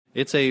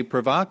It's a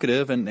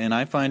provocative and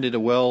I find it a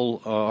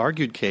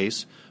well-argued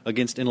case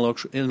against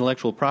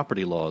intellectual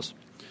property laws.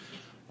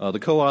 The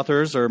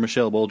co-authors are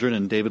Michelle Boldrin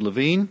and David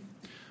Levine.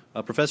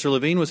 Professor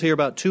Levine was here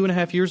about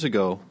 2.5 years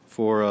ago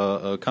for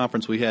a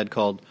conference we had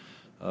called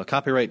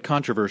Copyright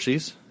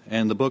Controversies,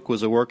 and the book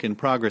was a work in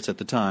progress at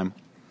the time.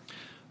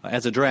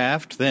 As a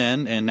draft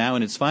then, and now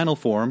in its final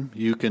form,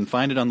 you can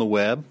find it on the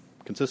web,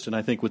 consistent,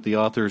 I think, with the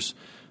author's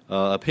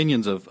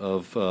opinions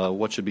of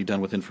what should be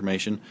done with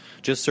information.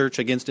 Just search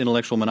Against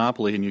Intellectual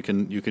Monopoly, and you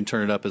can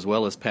turn it up as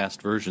well as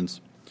past versions.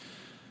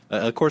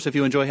 Of course, if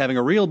you enjoy having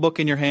a real book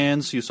in your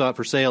hands, you saw it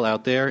for sale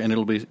out there, and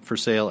it'll be for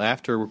sale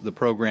after the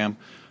program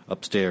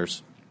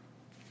upstairs.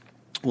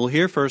 We'll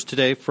hear first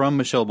today from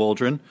Michelle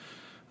Boldrin,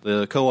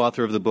 the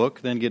co-author of the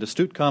book, then get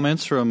astute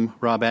comments from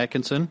Rob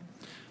Atkinson.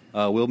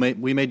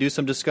 We may do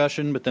some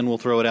discussion, but then we'll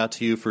throw it out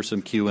to you for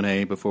some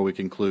Q&A before we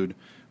conclude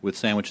with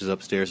sandwiches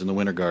upstairs in the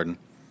Winter Garden.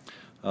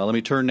 Let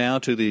me turn now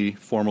to the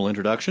formal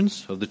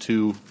introductions of the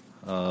two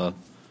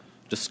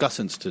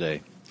discussants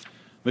today.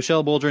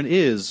 Michelle Boldrin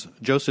is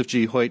Joseph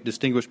G. Hoyt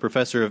Distinguished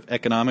Professor of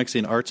Economics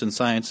in Arts and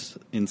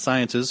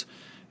Sciences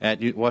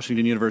at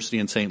Washington University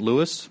in St.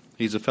 Louis.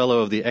 He's a fellow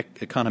of the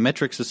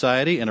Econometric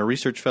Society and a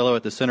research fellow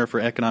at the Center for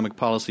Economic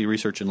Policy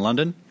Research in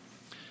London.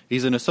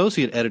 He's an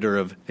associate editor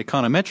of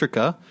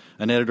Econometrica,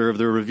 an editor of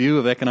the Review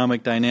of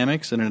Economic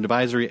Dynamics, and an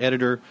advisory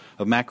editor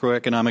of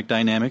Macroeconomic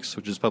Dynamics,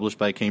 which is published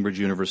by Cambridge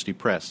University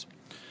Press.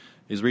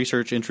 His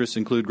research interests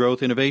include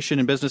growth, innovation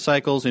in business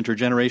cycles,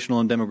 intergenerational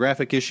and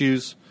demographic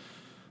issues,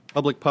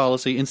 public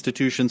policy,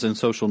 institutions, and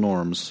social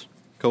norms.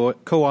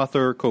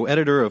 Co-author,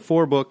 co-editor of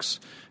 4 books,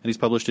 and he's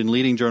published in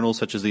leading journals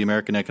such as the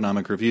American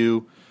Economic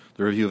Review,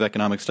 the Review of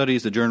Economic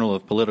Studies, the Journal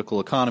of Political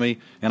Economy,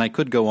 and I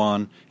could go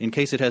on. In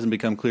case it hasn't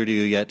become clear to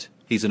you yet,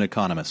 he's an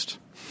economist.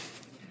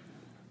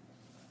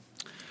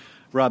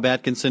 Rob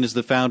Atkinson is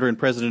the founder and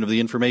president of the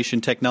Information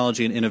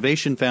Technology and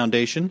Innovation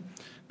Foundation,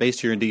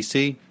 based here in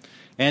D.C.,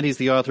 and he's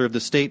the author of the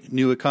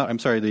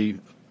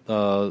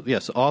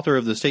author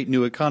of the State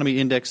New Economy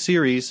Index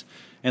series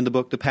and the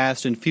book The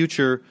Past and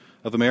Future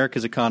of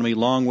America's Economy: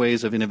 Long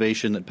Ways of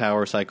Innovation That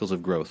Power Cycles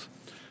of Growth.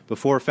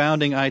 Before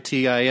founding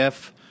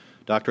ITIF,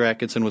 Dr.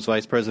 Atkinson was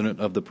vice president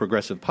of the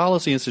Progressive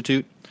Policy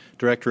Institute,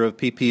 director of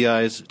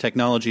PPI's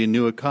Technology and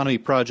New Economy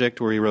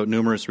Project, where he wrote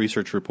numerous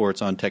research reports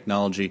on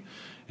technology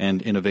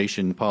and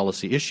innovation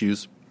policy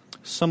issues,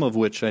 some of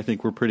which I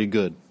think were pretty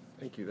good.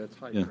 Thank you. That's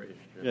high praise.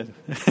 Yeah.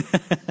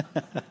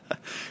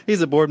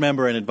 He's a board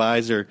member and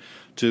advisor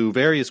to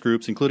various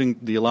groups, including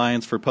the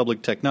Alliance for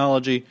Public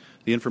Technology,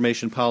 the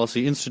Information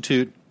Policy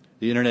Institute,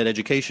 the Internet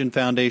Education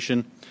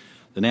Foundation,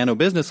 the Nano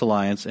Business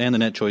Alliance, and the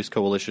Net Choice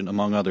Coalition,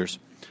 among others.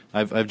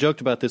 I've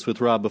joked about this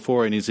with Rob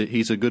before, and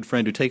he's a good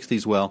friend who takes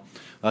these well.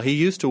 He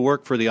used to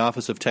work for the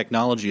Office of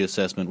Technology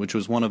Assessment, which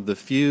was one of the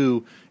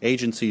few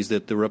agencies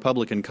that the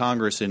Republican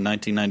Congress in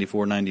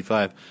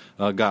 1994-95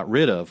 got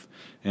rid of.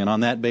 And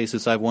on that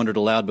basis, I've wondered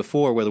aloud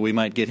before whether we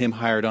might get him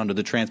hired onto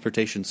the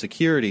Transportation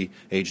Security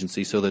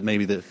Agency so that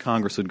maybe the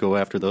Congress would go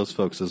after those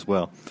folks as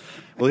well.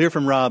 We'll hear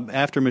from Rob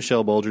after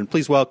Michelle Boldrin.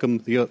 Please welcome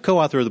the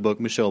co-author of the book,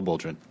 Michelle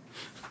Boldrin.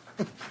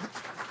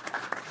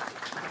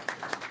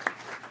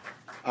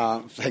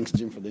 Thanks,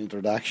 Jim, for the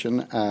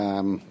introduction.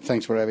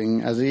 Thanks for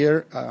having us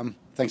here.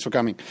 Thanks for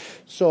coming.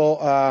 So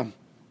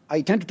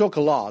I tend to talk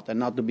a lot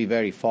and not to be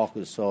very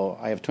focused. So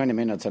I have 20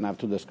 minutes and I have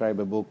to describe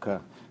a book.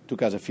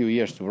 Took us a few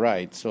years to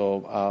write,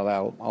 so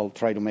I'll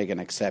try to make an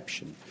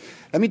exception.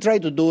 Let me try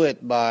to do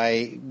it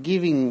by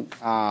giving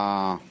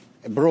a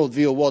broad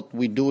view of what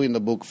we do in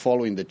the book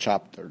following the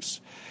chapters.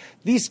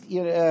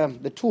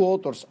 The two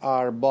authors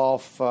are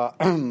both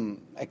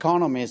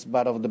economists,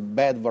 but of the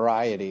bad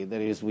variety.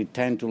 That is, we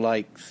tend to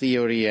like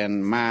theory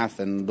and math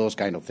and those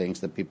kind of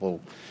things that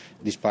people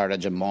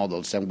disparage and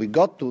models. And we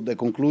got to the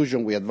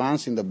conclusion, we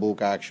advanced in the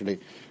book actually,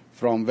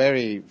 from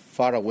very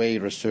far away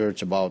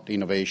research about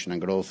innovation and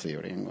growth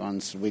theory. And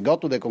once we got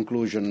to the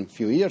conclusion a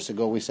few years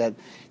ago, we said,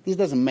 this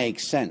doesn't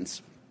make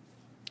sense.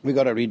 We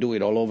got to redo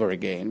it all over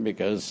again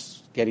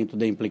because getting to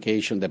the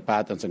implication that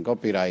patents and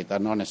copyright are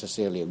not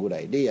necessarily a good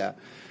idea.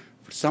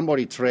 For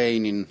somebody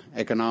trained in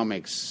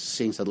economics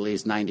since at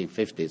least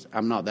 1950s,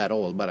 I'm not that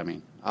old, but I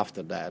mean,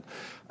 after that,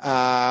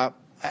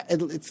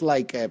 it's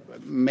like a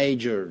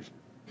major,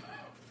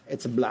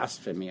 it's a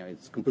blasphemy.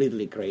 It's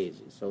completely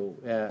crazy. So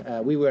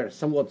we were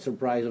somewhat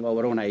surprised of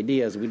our own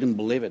ideas. We didn't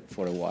believe it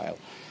for a while.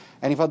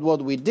 And in fact,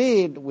 what we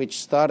did, which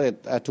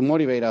started to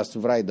motivate us to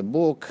write the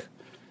book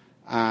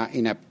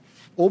in a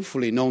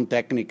hopefully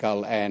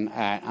non-technical and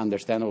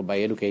understandable by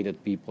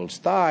educated people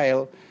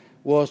style,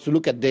 was to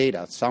look at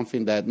data,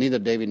 something that neither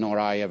David nor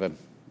I have a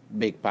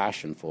big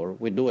passion for.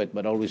 We do it,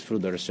 but always through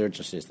the research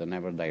assistant,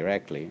 never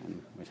directly.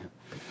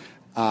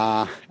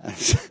 And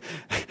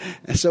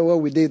so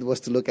what we did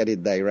was to look at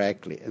it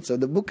directly. And so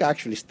the book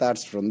actually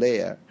starts from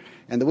there.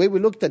 And the way we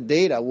looked at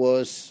data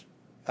was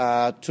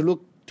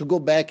to go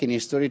back in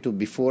history to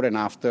before and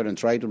after and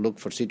try to look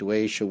for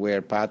situations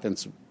where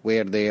patents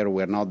were there,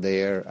 were not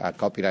there,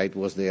 copyright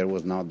was there,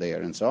 was not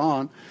there, and so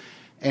on.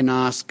 and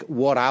ask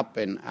what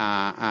happened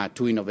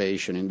to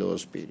innovation in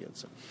those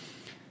periods.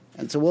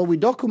 And so what we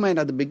document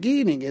at the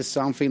beginning is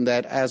something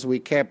that, as we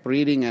kept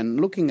reading and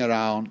looking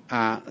around,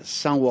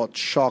 somewhat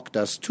shocked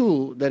us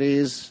too.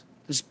 There's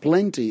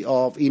plenty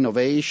of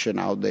innovation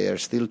out there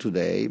still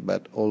today,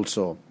 but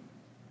also,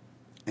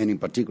 and in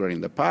particular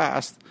in the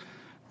past,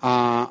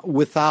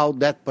 without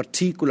that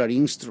particular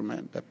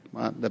instrument,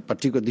 the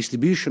particular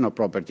distribution of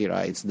property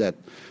rights that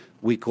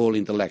we call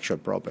intellectual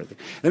property.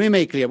 Let me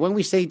make clear, when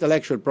we say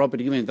intellectual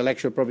property, even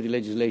intellectual property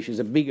legislation is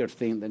a bigger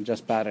thing than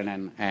just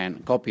patent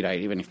and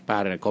copyright, even if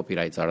patent and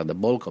copyrights are the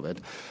bulk of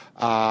it.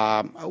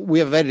 We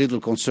have very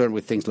little concern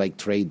with things like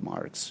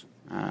trademarks.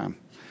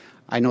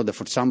 I know that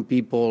for some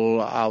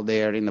people out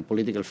there in the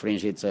political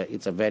fringe, it's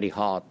a very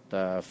hot,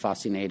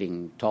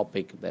 fascinating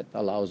topic that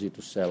allows you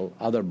to sell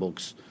other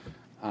books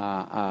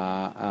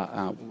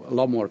a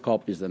lot more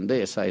copies than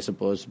this, I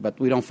suppose, but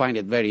we don't find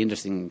it very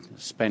interesting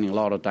spending a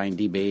lot of time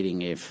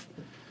debating if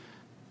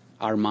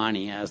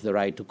Armani has the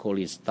right to call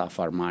his stuff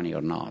Armani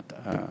or not.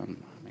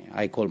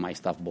 I call my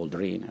stuff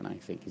Boldrin, and I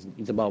think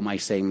it's about my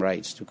same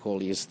rights to call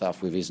his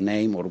stuff with his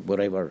name or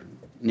whatever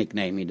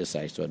nickname he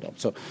decides to adopt.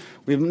 So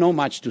we have not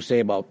much to say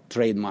about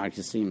trademarks.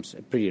 It seems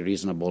a pretty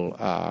reasonable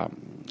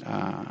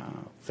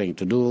thing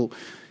to do.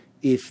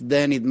 If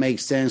then it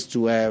makes sense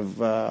to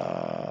have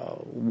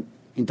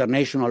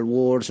international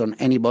wars on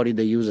anybody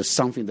that uses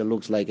something that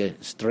looks like a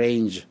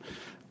strange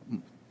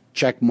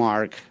check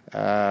mark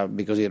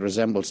because it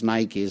resembles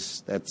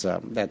Nike's, that's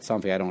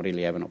something I don't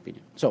really have an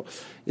opinion. So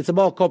it's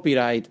about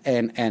copyright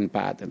and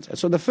patents.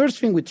 So the first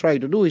thing we try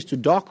to do is to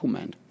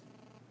document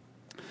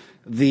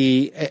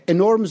the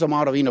enormous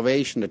amount of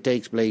innovation that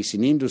takes place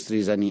in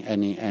industries and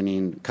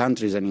in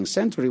countries and in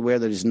centuries where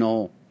there is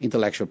no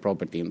intellectual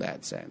property in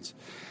that sense.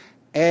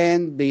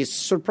 And this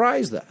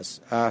surprised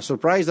us.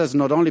 Surprised us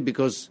not only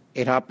because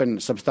it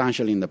happened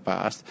substantially in the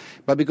past,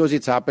 but because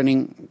it's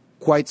happening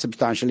quite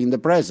substantially in the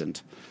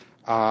present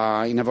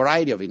in a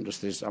variety of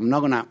industries. I'm not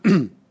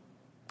going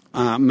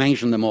to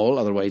mention them all,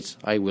 otherwise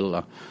I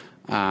will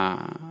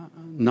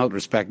not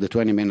respect the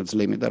 20 minutes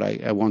limit that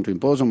I want to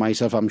impose on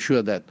myself. I'm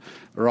sure that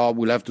Rob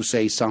will have to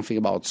say something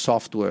about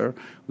software,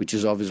 which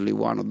is obviously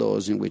one of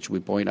those in which we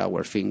point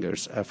our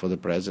fingers for the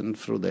present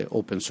through the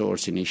open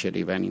source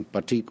initiative, and in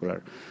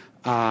particular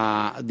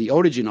the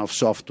origin of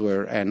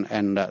software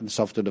and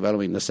software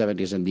development in the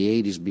 70s and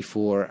the 80s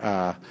before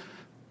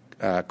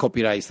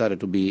copyright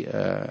started to be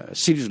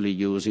seriously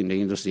used in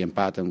the industry and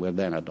patents were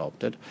then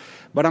adopted.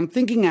 But I'm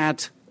thinking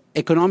at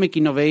economic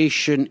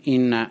innovation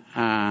in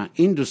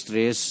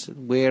industries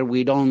where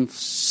we don't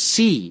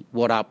see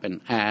what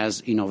happened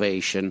as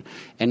innovation,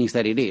 and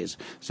instead it is.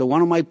 So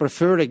one of my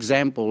preferred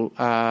examples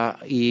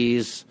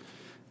is,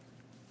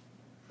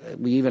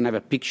 we even have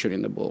a picture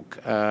in the book,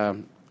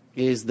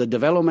 is the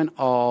development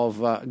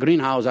of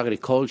greenhouse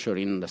agriculture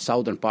in the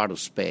southern part of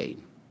Spain,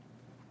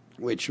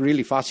 which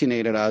really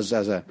fascinated us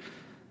as a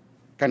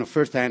kind of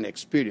first-hand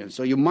experience.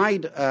 So you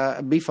might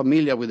be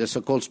familiar with the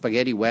so-called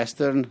spaghetti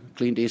western,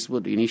 Clint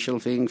Eastwood initial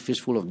thing,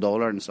 Fistful of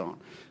Dollars and so on.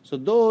 So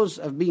those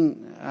have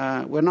been,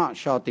 were not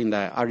shot in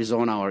the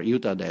Arizona or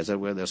Utah desert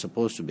where they're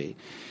supposed to be.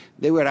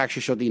 They were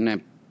actually shot in a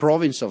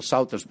province of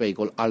southern Spain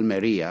called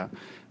Almeria,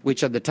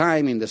 which at the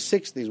time in the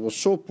 60s was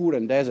so poor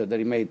and desert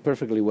that it made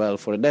perfectly well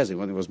for a desert,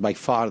 when it was by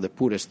far the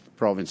poorest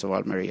province of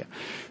Almeria.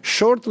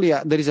 Shortly,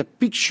 there is a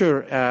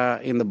picture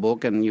in the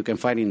book, and you can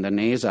find it in the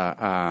NASA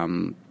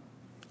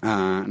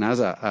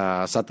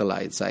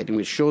satellite site, in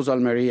which shows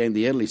Almeria in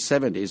the early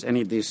 70s, and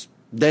it is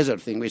desert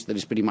thing, which there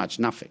is pretty much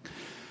nothing.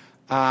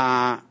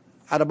 At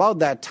about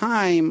that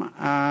time,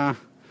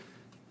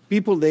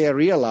 people there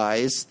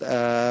realized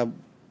that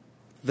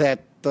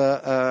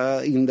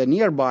in the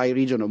nearby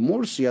region of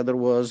Murcia, there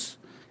was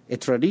a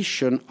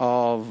tradition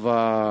of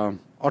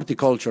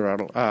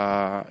horticultural,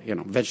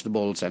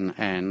 vegetables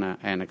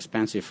and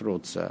expensive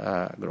fruits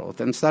growth,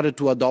 and started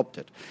to adopt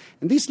it.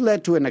 And this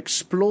led to an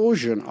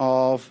explosion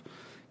of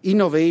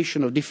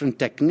innovation of different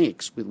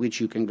techniques with which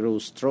you can grow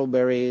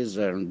strawberries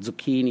and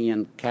zucchini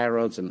and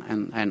carrots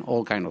and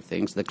all kind of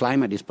things. The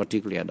climate is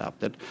particularly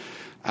adapted.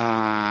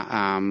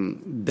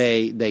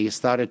 They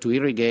started to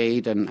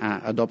irrigate and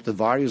adopted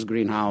various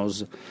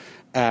greenhouse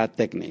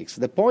techniques.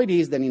 The point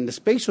is that in the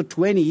space of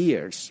 20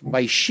 years,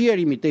 by sheer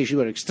imitation,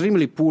 we were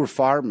extremely poor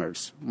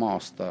farmers,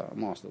 most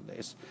of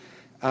this.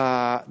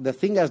 The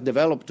thing has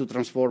developed to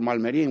transform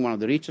Almeria in one of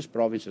the richest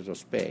provinces of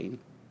Spain.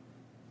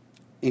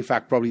 In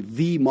fact, probably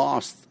the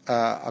most,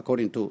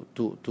 according to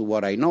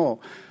what I know,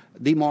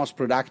 the most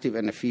productive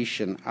and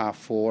efficient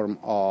form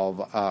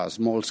of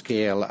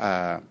small-scale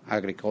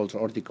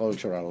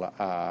horticultural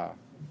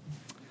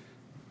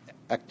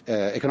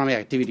economic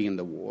activity in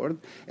the world.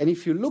 And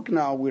if you look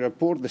now, we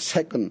report the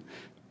second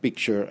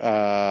picture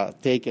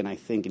taken, I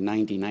think, in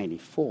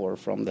 1994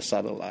 from the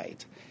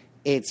satellite.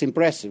 It's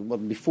impressive.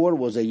 What before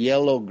was a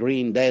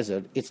yellow-green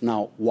desert, it's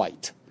now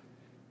white.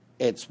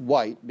 It's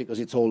white because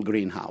it's all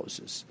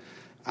greenhouses.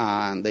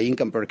 And the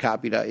income per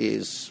capita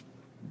is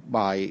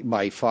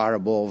by far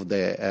above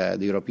the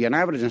European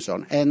average and so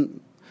on.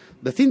 And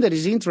The thing that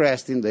is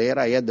interesting there,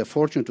 I had the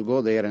fortune to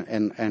go there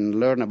and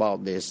learn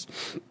about this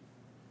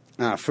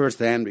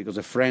firsthand, because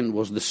a friend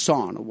was the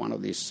son of one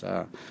of these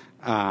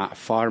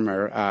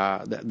farmer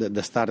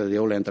that started the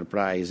whole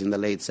enterprise in the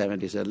late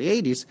 70s, early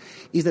 80s,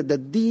 is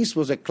that this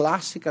was a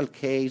classical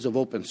case of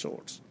open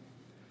source,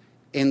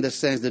 in the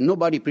sense that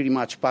nobody pretty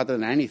much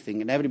patented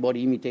anything, and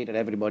everybody imitated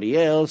everybody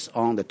else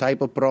on the type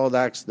of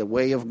products, the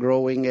way of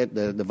growing it,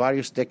 the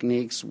various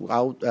techniques,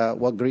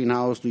 what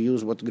greenhouse to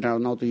use, what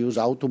ground not to use,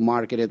 how to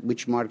market it,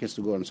 which markets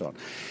to go, and so on.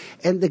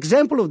 And the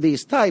example of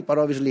this type are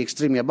obviously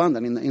extremely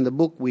abundant. In the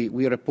book, we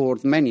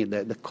report many,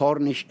 the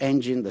Cornish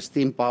engine, the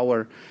steam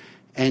power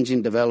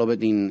engine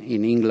developed in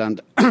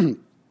England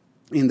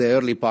in the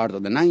early part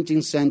of the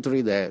 19th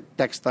century, the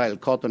textile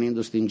cotton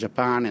industry in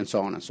Japan, and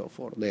so on and so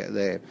forth.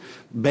 The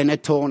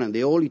Benetton and the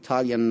whole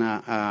Italian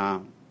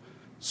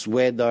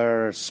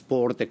sweater,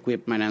 sport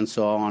equipment, and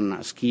so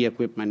on, ski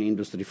equipment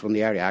industry from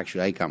the area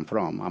actually I come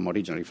from. I'm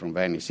originally from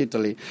Venice,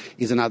 Italy,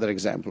 is another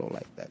example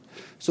like that.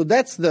 So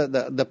that's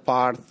the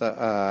part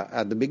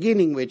at the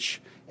beginning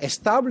which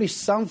established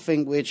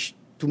something which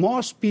to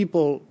most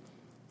people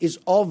is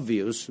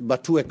obvious,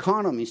 but to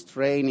economists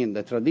trained in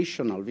the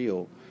traditional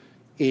view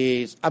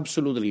is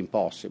absolutely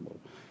impossible.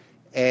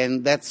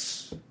 And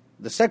that's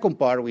the second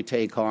part we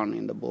take on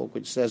in the book,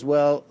 which says,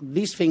 well,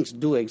 these things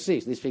do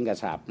exist. These things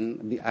have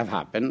happened.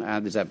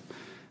 There's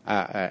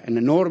an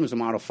enormous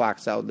amount of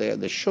facts out there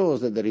that shows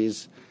that there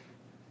is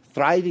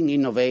thriving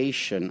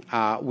innovation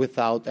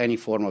without any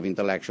form of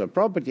intellectual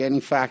property. And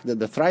in fact, that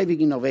the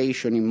thriving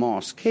innovation in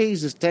most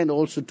cases tend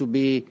also to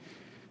be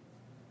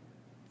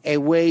a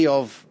way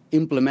of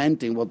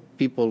implementing what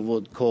people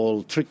would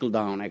call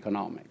trickle-down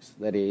economics.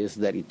 That is,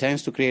 that it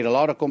tends to create a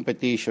lot of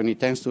competition, it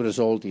tends to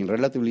result in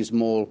relatively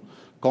small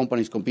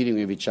companies competing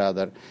with each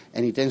other,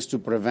 and it tends to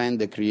prevent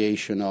the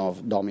creation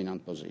of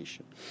dominant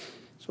position.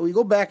 So we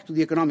go back to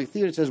the economic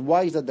theory. It says,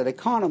 why is it that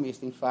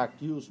economists, in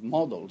fact, use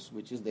models,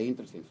 which is the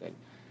interesting thing,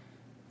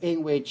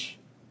 in which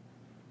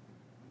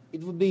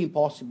it would be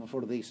impossible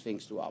for these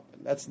things to happen.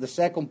 That's the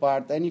second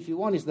part, and if you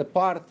want, is the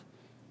part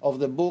of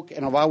the book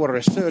and of our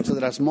research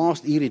that has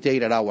most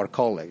irritated our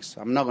colleagues.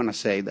 I'm not going to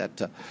say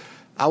that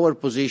our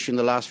position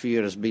the last few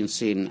years has been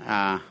seen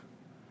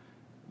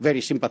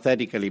very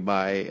sympathetically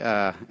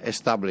by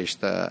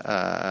established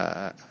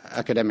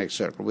academic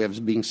circle. We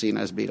have been seen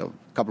as being a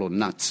couple of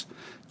nuts,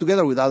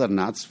 together with other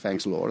nuts,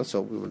 thanks Lord,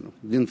 so we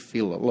didn't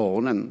feel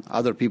alone, and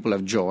other people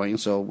have joined,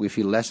 so we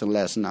feel less and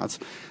less nuts.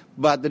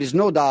 But there is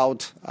no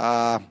doubt,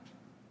 I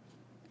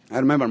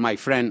remember my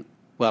friend,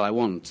 well, I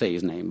won't say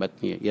his name, but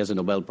he has a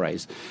Nobel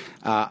Prize.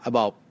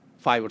 About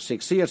 5 or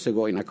 6 years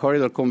ago, in a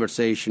corridor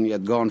conversation, he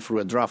had gone through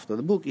a draft of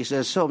the book. He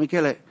says, so,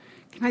 Michele,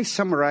 can I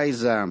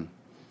summarize the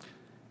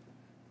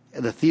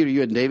theory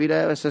you and David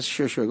have? I says,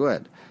 sure, go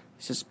ahead.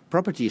 He says,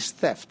 property is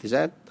theft. Is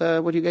that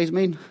what you guys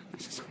mean? I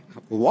says,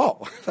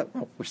 whoa,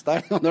 we're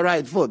starting on the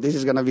right foot. This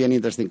is going to be an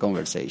interesting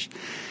conversation.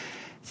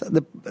 So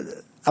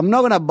I'm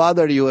not going to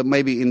bother you,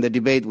 maybe in the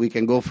debate we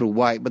can go through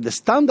why, but the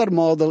standard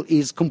model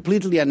is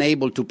completely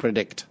unable to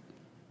predict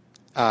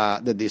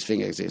that this thing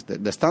exists.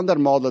 The standard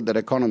model that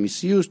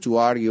economists use to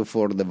argue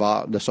for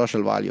the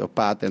social value of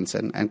patents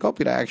and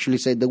copyright actually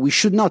said that we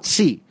should not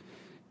see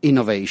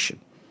innovation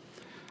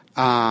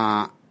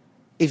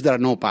if there are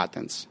no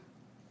patents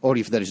or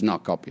if there is no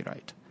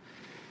copyright.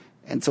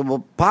 And so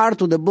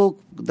part of the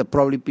book that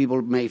probably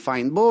people may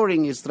find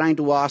boring is trying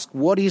to ask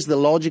what is the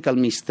logical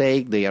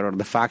mistake there or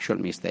the factual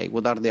mistake?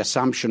 What are the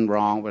assumptions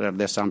wrong? What are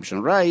the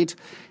assumptions right?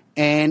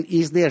 And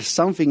is there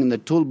something in the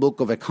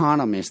toolbook of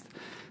economists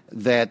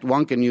that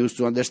one can use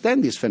to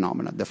understand this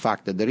phenomenon, the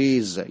fact that there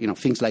is,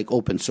 things like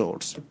open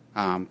source.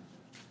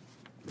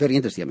 Very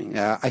interesting. I mean,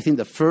 I think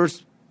the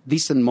first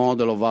decent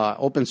model of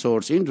open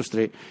source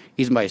industry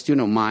is by a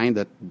student of mine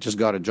that just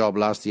got a job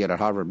last year at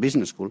Harvard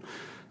Business School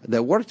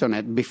that worked on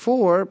it.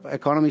 Before,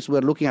 economists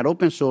were looking at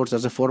open source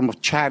as a form of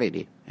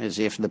charity, as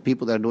if the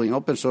people that are doing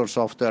open source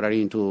software are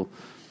into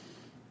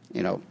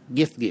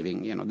gift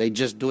giving. They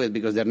just do it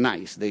because they're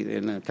nice. They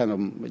kind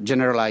of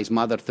generalized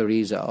Mother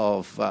Teresa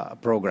of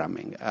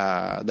programming.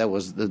 That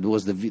was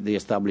the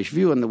established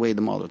view and the way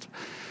the models.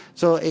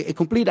 So a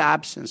complete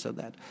absence of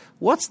that.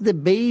 What's the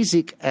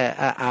basic,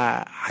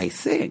 I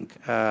think,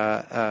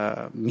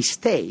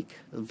 mistake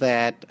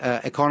that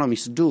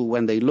economists do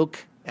when they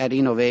look at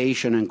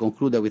innovation and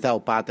conclude that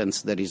without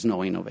patents there is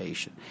no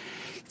innovation?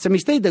 It's a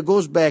mistake that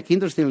goes back,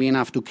 interestingly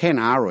enough, to Ken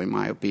Arrow, in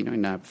my opinion,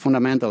 in a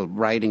fundamental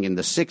writing in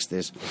the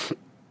 60s,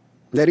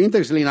 that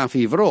interestingly enough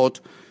he wrote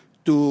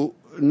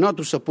not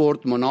to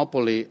support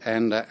monopoly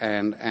and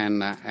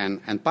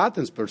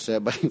patents per se,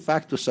 but in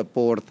fact to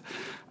support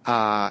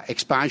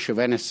expansion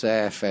of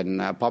NSF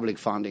and public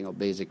funding of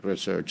basic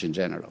research in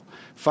general.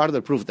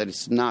 Further proof that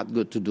it's not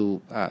good to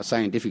do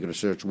scientific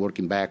research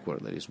working backward,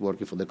 that is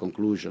working for the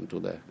conclusion to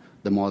the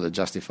model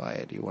justify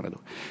it you want to do.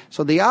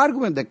 So the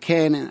argument that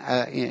Ken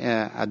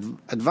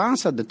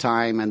advanced at the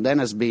time and then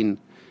has been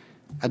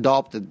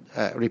adopted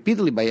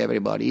repeatedly by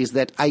everybody is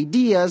that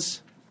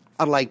ideas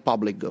are like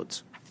public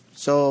goods.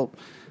 So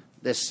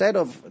the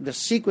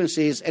sequence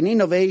is an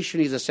innovation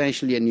is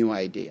essentially a new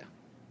idea,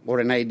 or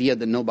an idea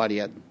that nobody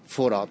had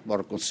thought of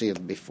or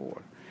conceived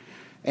before.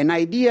 An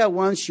idea,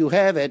 once you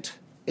have it,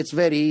 it's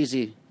very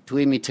easy to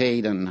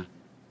imitate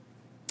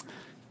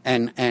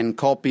and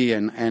copy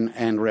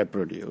and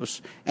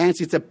reproduce. And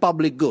it's a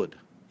public good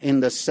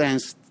in the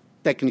sense,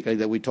 technically,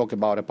 that we talk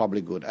about a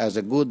public good as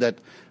a good that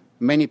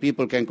many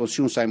people can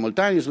consume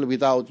simultaneously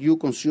without you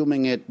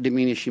consuming it,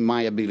 diminishing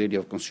my ability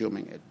of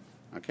consuming it.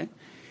 Okay?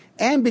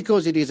 And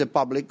because it is a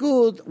public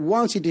good,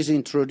 once it is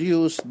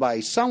introduced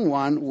by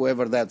someone,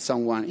 whoever that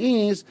someone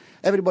is,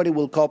 everybody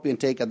will copy and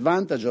take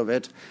advantage of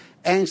it,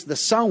 and the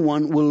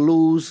someone will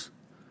lose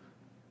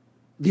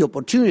the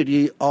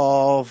opportunity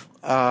of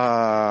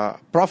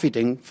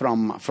profiting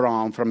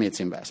from its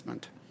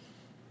investment.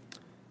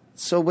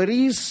 So where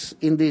is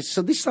in this?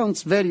 So this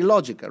sounds very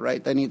logical,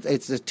 right? And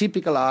it's a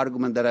typical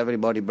argument that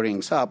everybody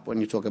brings up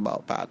when you talk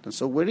about patents.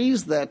 So where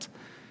is that?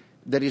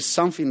 There is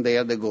something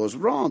there that goes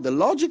wrong. The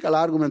logical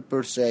argument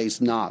per se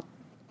is not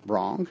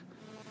wrong.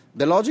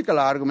 The logical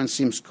argument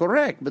seems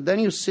correct, but then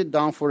you sit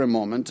down for a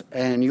moment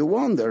and you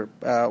wonder.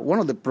 One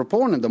of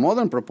the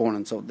modern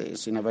proponents of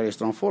this in a very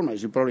strong form,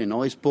 as you probably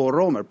know, is Paul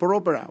Romer.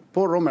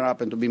 Paul Romer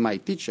happened to be my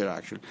teacher,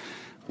 actually,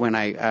 when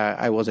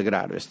I was a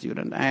graduate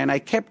student. And I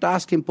kept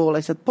asking Paul,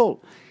 I said,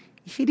 Paul,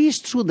 if it is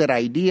true that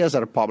ideas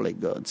are public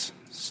goods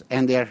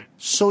and they're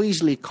so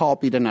easily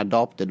copied and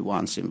adopted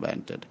once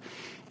invented,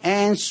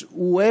 and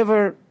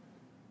whoever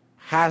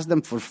has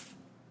them for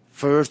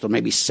first or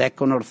maybe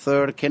second or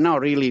third cannot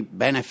really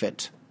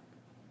benefit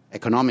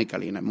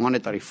economically in a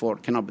monetary form,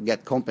 cannot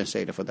get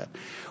compensated for that.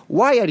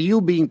 Why are you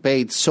being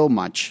paid so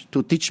much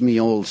to teach me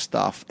all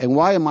stuff? And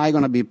why am I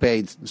going to be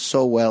paid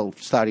so well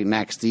starting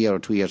next year or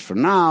 2 years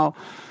from now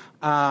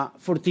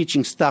for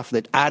teaching stuff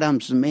that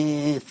Adam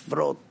Smith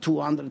wrote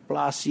 200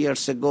 plus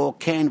years ago,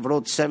 Ken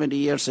wrote 70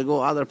 years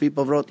ago, other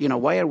people wrote,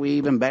 why are we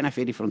even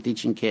benefiting from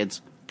teaching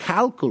kids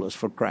calculus,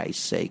 for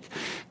Christ's sake,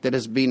 that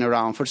has been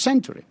around for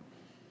centuries?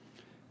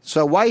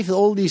 So why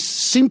all these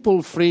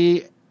simple,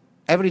 free,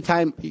 every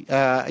time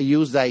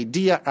used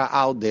ideas are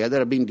out there that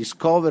are being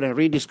discovered and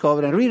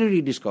rediscovered and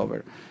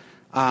rediscovered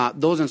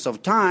dozens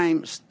of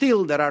times,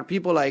 still there are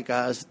people like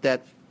us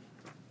that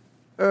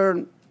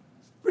earn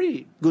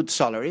pretty good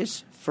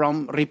salaries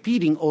from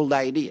repeating old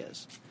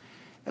ideas.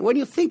 And when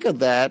you think of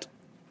that,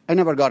 I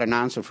never got an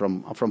answer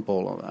from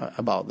Paul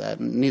about that.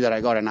 Neither I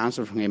got an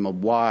answer from him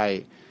of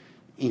why,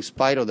 in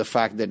spite of the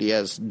fact that he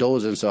has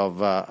dozens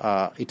of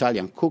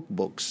Italian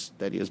cookbooks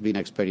that he has been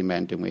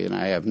experimenting with, and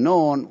I have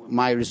known,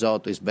 my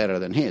risotto is better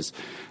than his.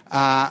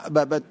 But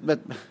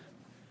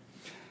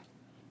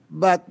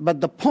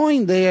the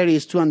point there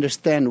is to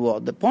understand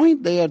what? The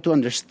point there to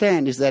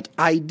understand is that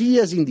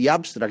ideas in the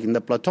abstract, in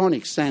the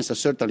Platonic sense, are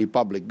certainly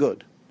public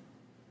good.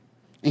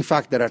 In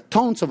fact, there are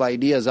tons of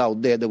ideas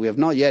out there that we have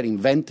not yet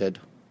invented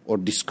or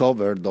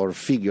discovered or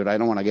figured. I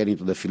don't want to get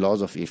into the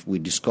philosophy if we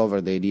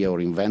discover the idea or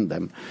invent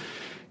them,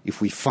 if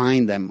we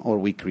find them or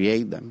we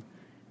create them.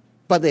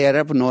 But they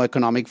have no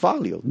economic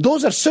value.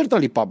 Those are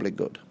certainly public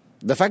good.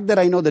 The fact that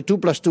I know that 2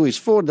 plus 2 is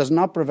 4 does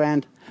not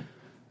prevent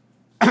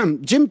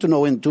Jim to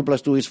know when 2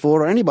 plus 2 is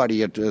 4 or anybody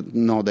here to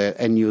know that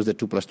and use that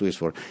 2 plus 2 is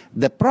 4.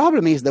 The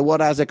problem is that what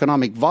has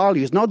economic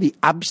value is not the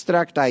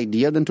abstract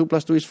idea that 2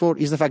 plus 2 is 4,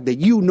 is the fact that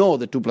you know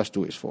that 2 plus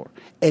 2 is 4.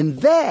 And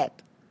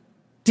that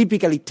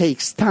typically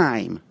takes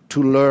time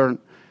to learn,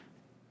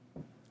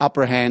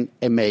 apprehend,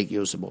 and make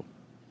usable.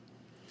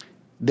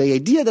 The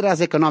idea that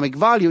has economic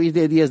value is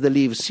the idea that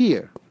lives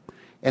here.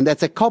 And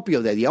that's a copy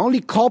of that. The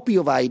only copy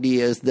of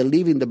ideas that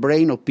live in the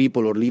brain of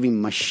people or live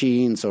in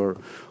machines or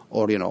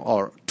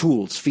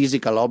tools,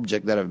 physical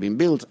objects that have been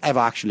built, have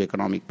actually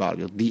economic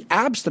value. The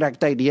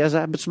abstract ideas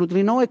have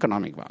absolutely no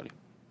economic value.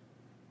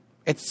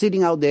 It's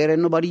sitting out there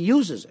and nobody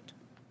uses it.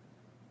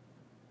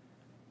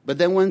 But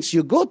then once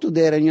you go to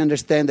there and you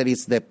understand that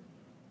it's the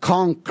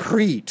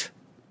concrete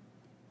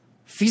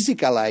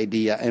physical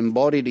idea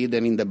embodied either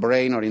in the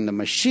brain or in the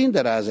machine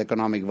that has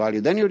economic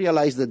value, then you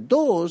realize that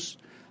those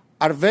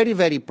are very,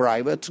 very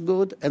private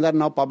good and are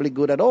not public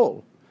good at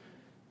all.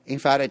 In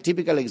fact, a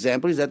typical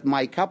example is that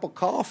my cup of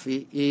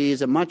coffee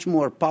is a much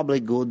more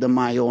public good than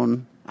my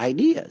own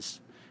ideas.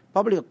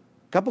 Public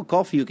cup of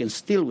coffee you can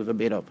steal with a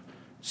bit of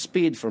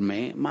speed from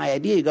me. My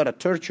idea, you got to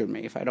torture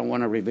me if I don't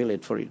want to reveal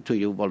it to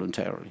you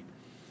voluntarily.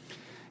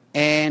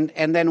 And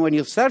then when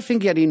you start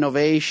thinking of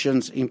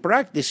innovations in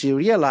practice, you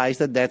realize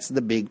that that's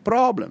the big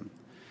problem.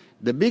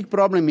 The big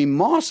problem in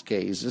most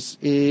cases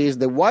is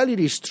that while it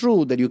is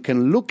true that you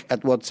can look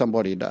at what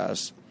somebody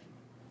does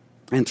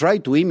and try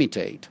to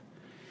imitate,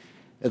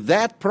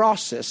 that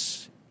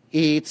process,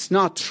 it's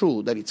not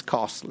true that it's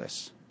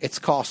costless. It's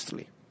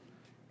costly.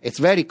 It's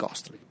very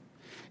costly.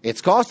 It's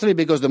costly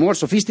because the more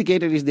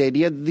sophisticated is the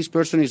idea that this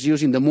person is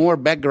using, the more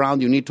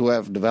background you need to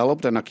have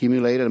developed and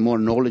accumulated, the more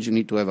knowledge you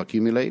need to have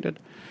accumulated.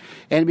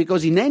 And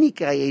because in any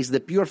case, the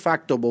pure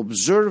fact of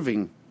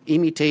observing,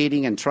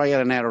 imitating, and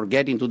trial and error,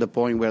 getting to the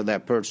point where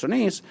that person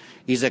is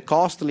a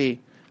costly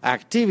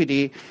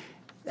activity.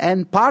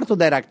 And part of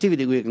that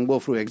activity, we can go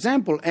through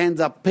example,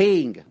 ends up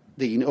paying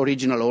the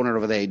original owner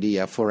of the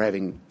idea for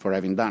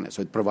having done it.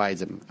 So it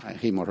provides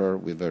him or her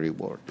with a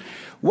reward.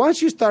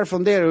 Once you start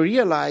from there, you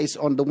realize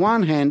on the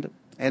one hand,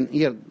 and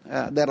here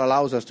that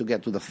allows us to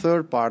get to the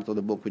third part of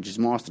the book, which is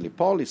mostly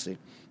policy,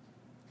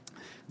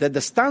 that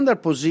the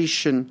standard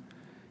position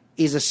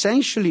is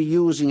essentially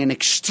using an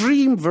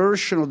extreme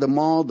version of the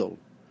model.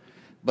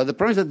 But the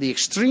problem is that the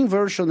extreme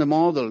version of the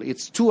model,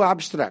 it's too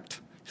abstract.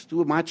 It's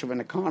too much of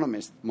an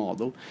economist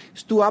model.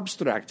 It's too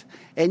abstract.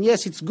 And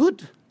yes, it's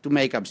good to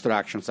make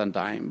abstraction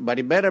sometimes, but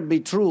it better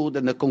be true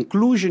that the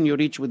conclusion you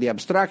reach with the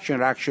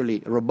abstraction are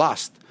actually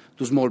robust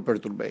to small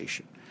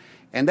perturbation.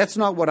 And that's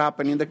not what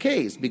happened in the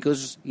case,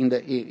 because in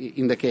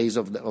the case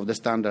of the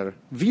standard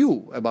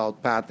view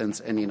about patents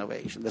and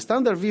innovation. The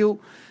standard view,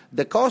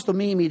 the cost of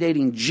me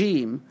imitating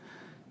Jim,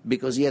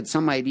 because he had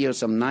some idea of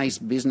some nice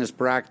business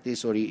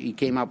practice or he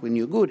came up with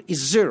new good, is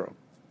zero.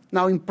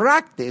 Now, in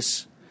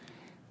practice,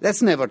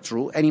 that's never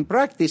true. And in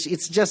practice,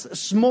 it's just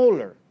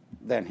smaller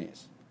than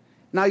his.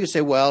 Now you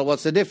say, well,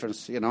 what's the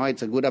difference?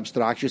 It's a good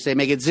abstraction. You say,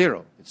 make it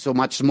zero. It's so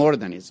much more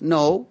than his.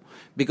 No,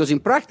 because in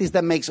practice,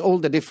 that makes all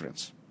the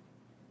difference.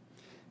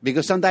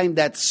 Because sometimes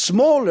that's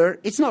smaller,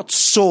 it's not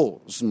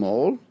so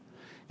small.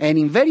 And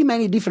in very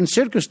many different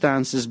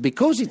circumstances,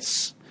 because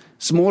it's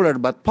smaller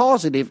but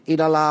positive,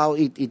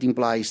 it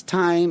implies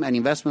time and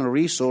investment of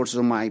resources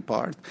on my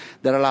part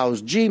that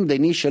allows Jim, the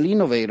initial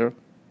innovator,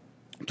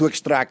 to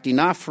extract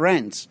enough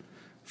rents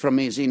from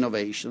his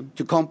innovation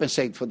to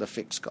compensate for the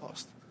fixed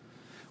cost,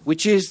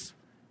 which is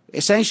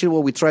essentially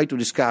what we try to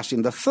discuss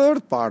in the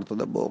third part of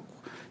the book.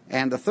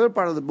 And the third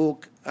part of the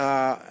book,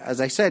 as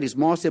I said, is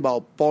mostly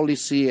about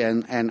policy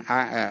and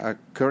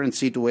current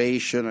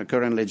situation,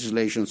 current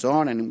legislation, and so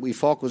on. And we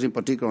focus in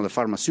particular on the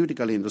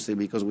pharmaceutical industry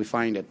because we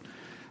find it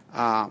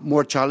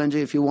more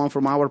challenging, if you want,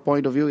 from our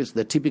point of view. It's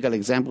the typical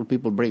example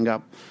people bring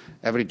up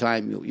every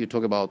time you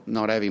talk about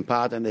not having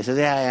patent. They say,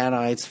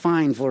 no, it's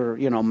fine for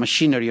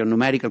machinery or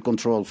numerical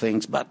control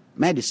things, but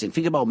medicine,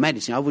 think about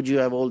medicine. How would you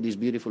have all these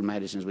beautiful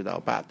medicines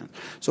without patent?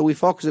 So we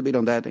focus a bit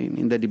on that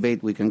in the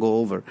debate we can go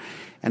over.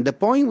 And the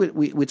point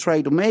we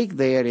try to make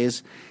there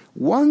is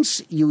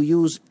once you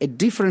use a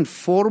different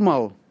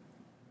formal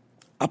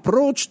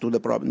approach to the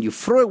problem, you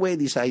throw away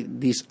this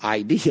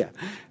idea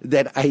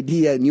that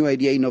new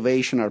idea,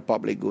 innovation are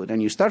public good.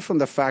 And you start from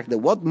the fact that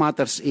what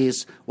matters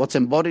is what's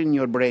embodied in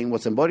your brain,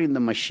 what's embodied in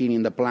the machine,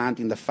 in the plant,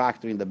 in the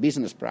factory, in the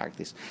business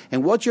practice.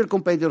 And what your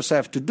competitors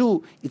have to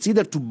do, it's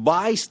either to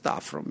buy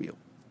stuff from you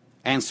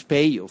and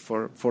pay you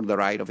for the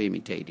right of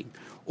imitating,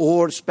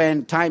 or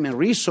spend time and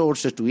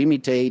resources to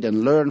imitate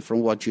and learn from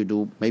what you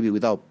do, maybe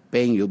without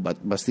paying you, but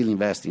still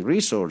investing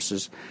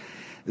resources.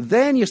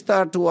 Then you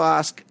start to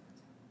ask,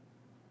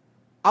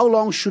 how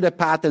long should a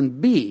patent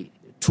be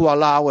to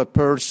allow a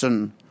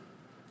person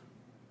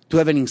to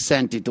have an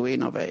incentive to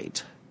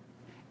innovate?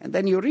 And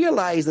then you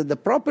realize that the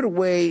proper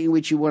way in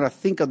which you want to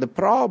think of the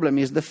problem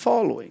is the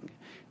following.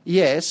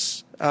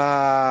 Yes,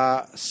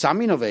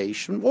 some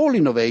innovation, all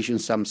innovation in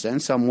some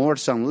sense, some more,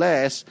 some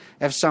less,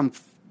 have some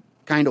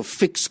kind of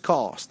fixed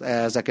cost,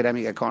 as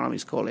academic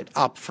economists call it,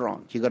 up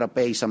front. You've got to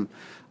pay some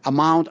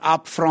amount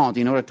up front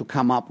in order to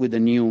come up with a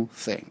new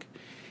thing.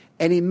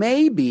 And it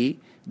may be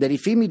that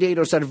if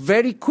imitators are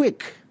very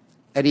quick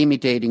at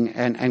imitating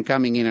and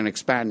coming in and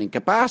expanding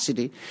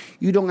capacity,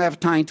 you don't have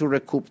time to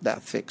recoup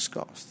that fixed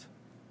cost.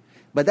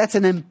 But that's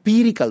an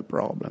empirical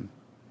problem.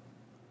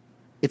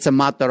 It's a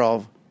matter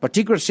of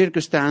particular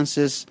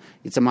circumstances,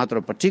 it's a matter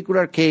of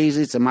particular cases,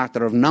 it's a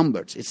matter of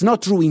numbers. It's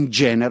not true in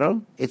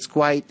general. It's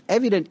quite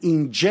evident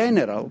in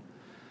general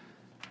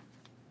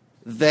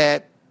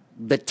that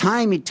the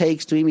time it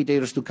takes to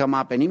imitators to come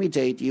up and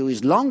imitate you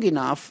is long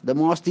enough. The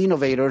most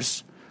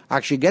innovators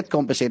actually get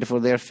compensated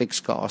for their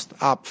fixed cost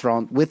up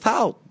front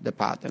without the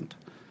patent.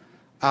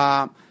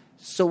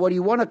 So what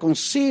you want to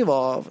conceive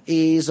of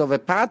is of a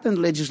patent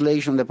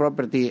legislation,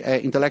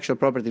 the intellectual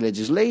property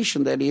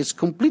legislation that is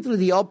completely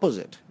the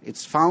opposite.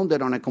 It's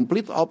founded on a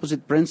complete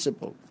opposite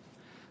principle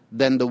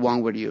than the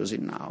one we're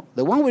using now.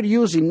 The one we're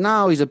using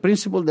now is a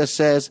principle that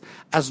says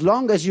as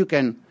long as you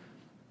can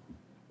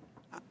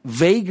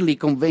vaguely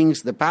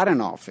convince the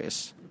patent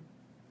office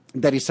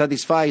that it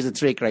satisfies the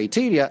three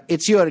criteria,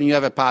 it's yours and you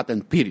have a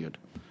patent, period,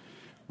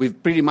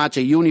 with pretty much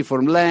a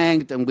uniform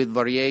length and with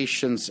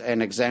variations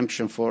and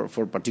exemption for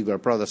particular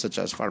products such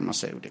as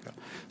pharmaceutical.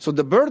 So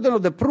the burden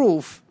of the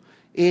proof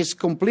is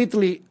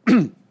completely,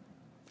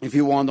 if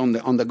you want,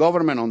 on the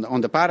government,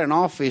 on the patent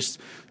office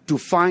to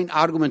find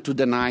argument to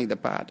deny the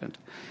patent.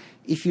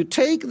 If you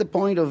take the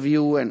point of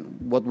view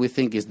and what we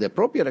think is the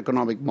appropriate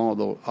economic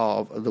model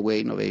of the way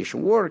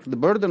innovation works, the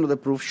burden of the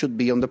proof should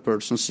be on the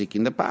person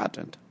seeking the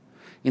patent.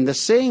 In the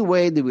same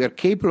way that we are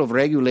capable of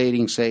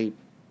regulating, say,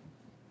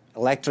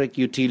 electric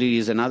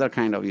utilities and other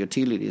kind of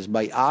utilities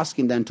by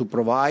asking them to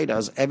provide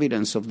us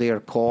evidence of their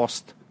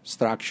cost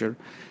structure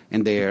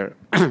and their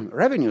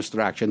revenue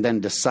structure, and then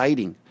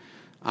deciding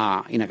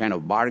in a kind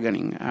of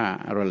bargaining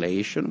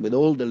relation with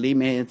all the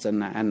limits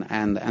and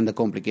the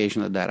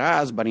complication that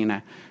has, but in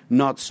a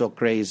not so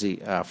crazy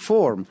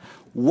form.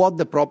 what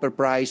the proper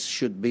price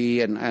should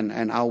be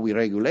and how we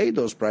regulate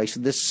those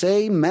prices, the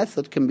same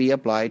method can be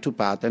applied to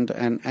patent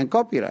and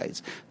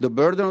copyrights. The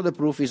burden of the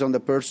proof is on the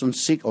person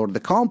or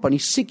the company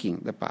seeking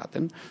the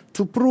patent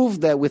to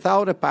prove that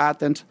without a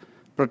patent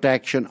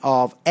protection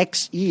of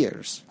X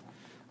years,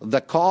 the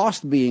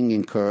cost being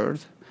incurred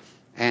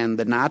and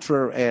the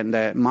natural and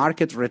the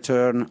market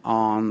return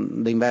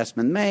on the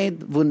investment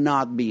made would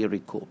not be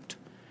recouped.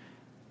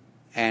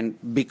 And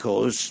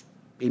because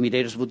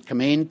imitators would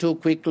come in too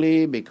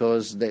quickly,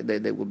 because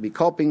they would be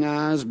copying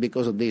us,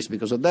 because of this,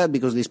 because of that,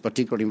 because this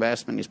particular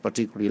investment is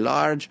particularly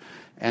large,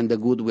 and the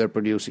good we're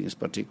producing is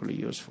particularly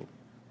useful.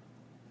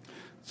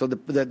 So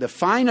the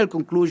final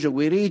conclusion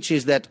we reach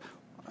is that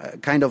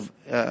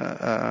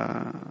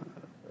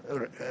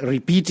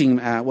repeating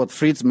what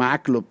Fritz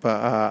Machlup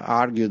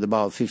argued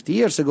about 50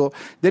 years ago,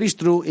 that is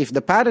true. If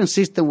the patent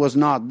system was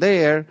not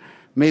there,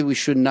 maybe we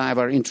should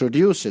never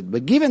introduce it.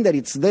 But given that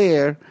it's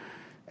there,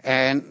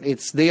 and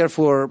it's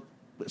therefore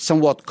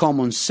somewhat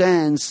common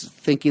sense,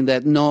 thinking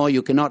that no,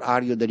 you cannot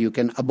argue that you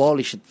can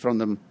abolish it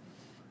from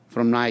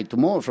night to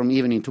morning, from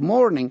evening to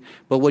morning.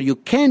 But what you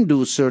can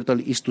do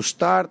certainly is to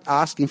start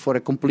asking for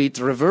a complete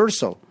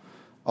reversal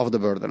of the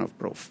burden of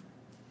proof,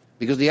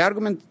 because the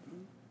argument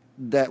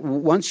that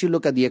once you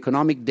look at the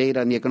economic data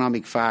and the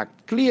economic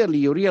fact, clearly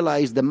you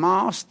realize the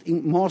most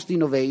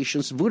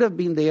innovations would have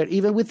been there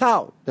even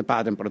without the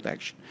patent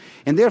protection.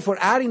 And therefore,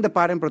 adding the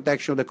patent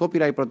protection or the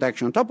copyright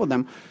protection on top of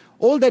them,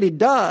 all that it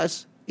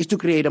does is to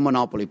create a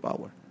monopoly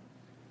power.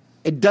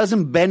 It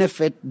doesn't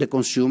benefit the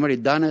consumer.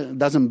 It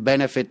doesn't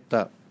benefit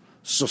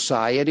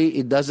society.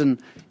 It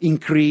doesn't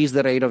increase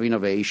the rate of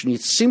innovation.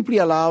 It simply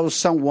allows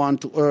someone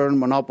to earn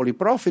monopoly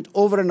profit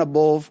over and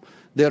above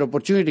their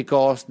opportunity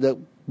cost that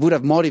would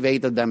have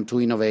motivated them to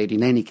innovate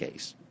in any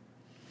case.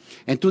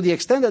 And to the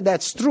extent that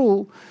that's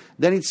true,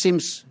 then it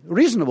seems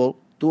reasonable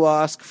to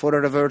ask for a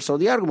reversal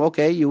of the argument.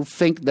 Okay, you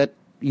think that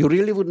you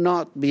really would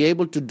not be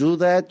able to do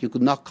that, you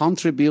could not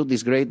contribute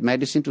this great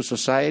medicine to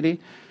society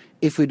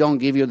if we don't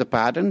give you the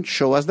patent,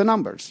 show us the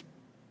numbers.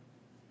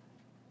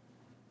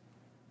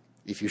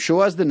 If you show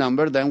us the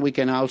number, then we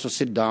can also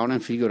sit down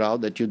and figure out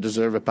that you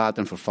deserve a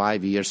patent for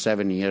 5 years,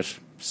 7 years,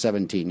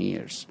 17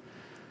 years.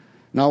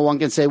 Now one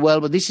can say, well,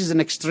 but this is an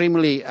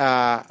extremely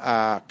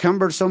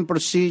cumbersome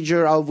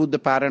procedure. How would the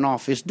Patent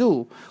Office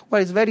do?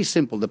 Well, it's very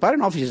simple. The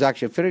Patent Office is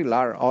actually a very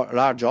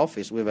large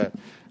office with a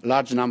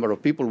large number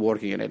of people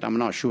working in it. I'm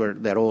not sure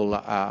they're all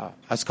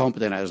as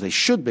competent as they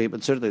should be,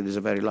 but certainly there's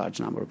a very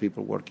large number of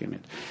people working in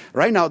it.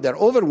 Right now they're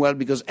overwhelmed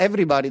because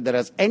everybody that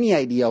has any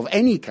idea of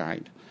any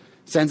kind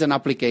sends an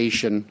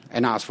application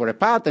and asks for a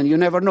patent. You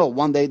never know.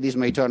 One day this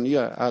may turn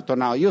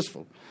out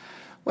useful.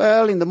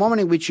 Well, in the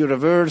moment in which you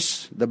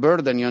reverse the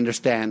burden, you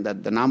understand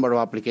that the number of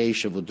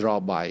applications would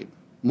drop by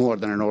more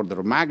than an order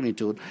of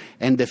magnitude,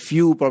 and the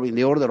few, probably in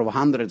the order of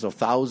hundreds of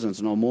thousands,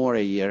 no more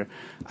a year,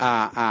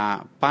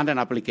 patent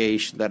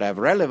applications that have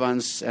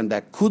relevance and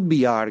that could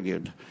be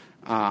argued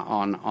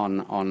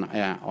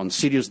on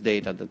serious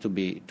data that to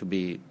be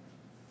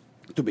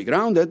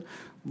grounded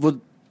would.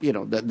 There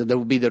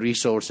will be the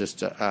resources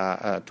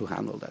to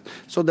handle that.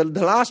 So the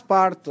last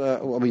part,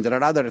 there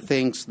are other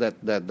things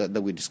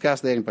that we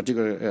discussed there, in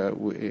particular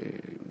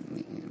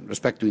in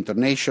respect to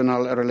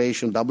international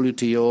relations,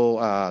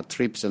 WTO,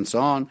 TRIPS, and so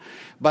on.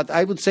 But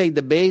I would say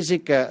the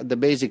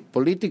basic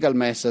political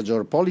message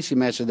or policy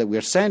message that we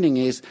are sending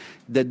is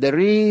that there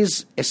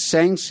is a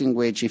sense in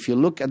which, if you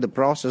look at the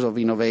process of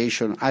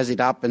innovation as it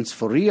happens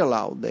for real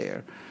out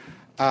there,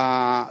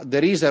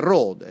 there is a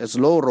road, a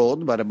slow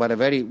road, but a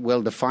very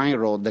well-defined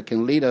road that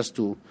can lead us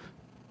to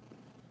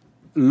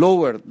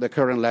lower the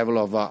current level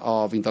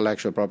of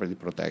intellectual property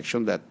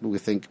protection that we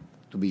think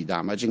to be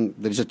damaging.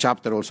 There is a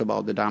chapter also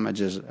about the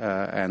damages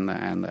and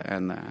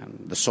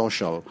the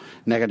social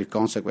negative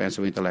consequence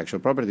of intellectual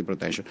property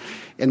protection,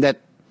 and that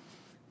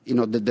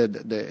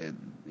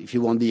if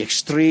you want, the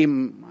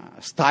extreme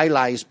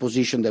stylized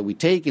position that we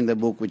take in the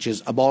book, which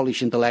is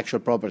abolish intellectual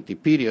property,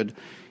 period,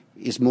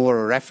 is more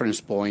a reference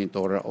point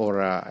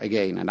or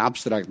again, an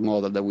abstract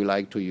model that we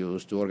like to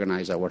use to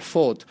organize our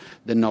thought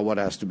than know what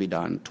has to be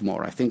done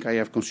tomorrow. I think I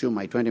have consumed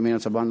my 20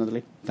 minutes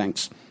abundantly.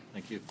 Thanks.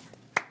 Thank you.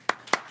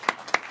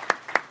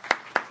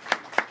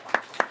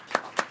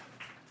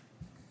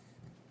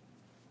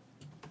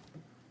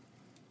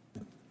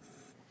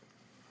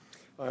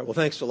 All right, well,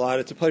 thanks a lot.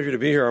 It's a pleasure to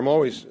be here. I'm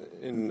always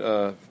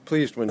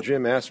pleased when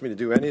Jim asks me to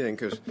do anything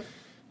because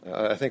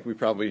I think we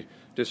probably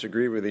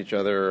disagree with each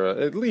other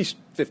at least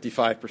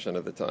 55%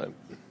 of the time.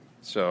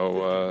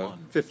 So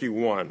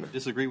 51.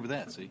 Disagree with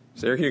that, see?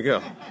 So there you go.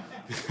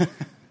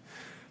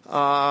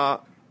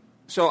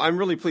 So I'm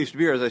really pleased to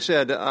be here. As I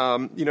said,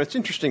 it's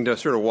interesting to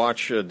sort of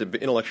watch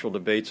intellectual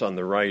debates on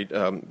the right.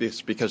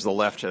 It's because the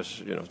left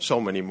has,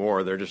 so many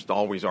more. They're just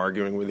always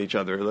arguing with each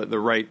other. The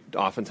right,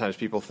 oftentimes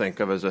people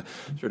think of as a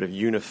sort of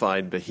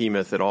unified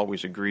behemoth that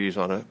always agrees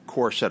on a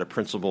core set of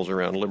principles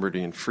around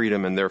liberty and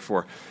freedom, and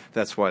therefore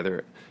that's why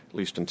they're, at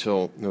least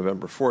until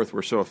November 4th,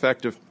 were so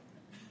effective.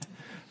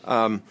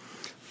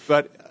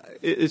 But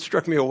it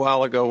struck me a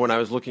while ago when I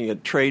was looking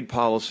at trade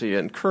policy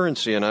and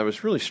currency, and I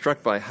was really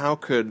struck by how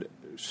could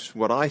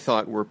what I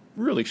thought were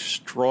really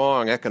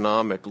strong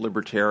economic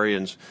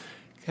libertarians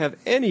have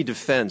any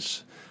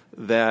defense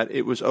that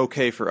it was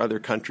okay for other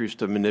countries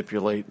to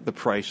manipulate the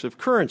price of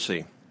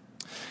currency.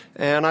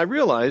 And I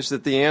realized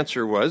that the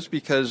answer was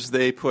because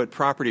they put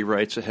property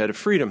rights ahead of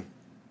freedom,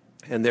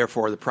 and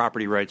therefore the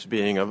property rights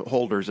being of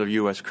holders of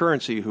U.S.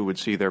 currency who would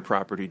see their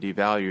property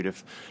devalued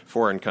if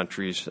foreign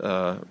countries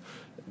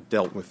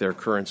dealt with their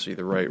currency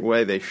the right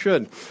way they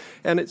should.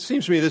 And it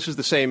seems to me this is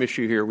the same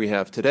issue here we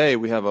have today.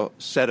 We have a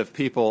set of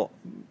people,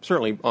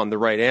 certainly on the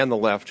right and the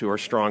left, who are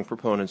strong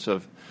proponents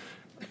of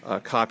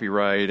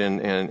copyright and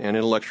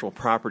intellectual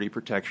property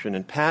protection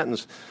and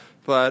patents.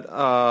 But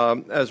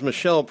as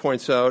Michelle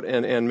points out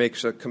and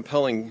makes a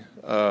compelling,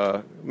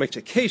 makes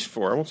a case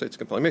for, I won't say it's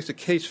compelling, makes a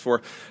case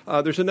for,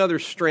 there's another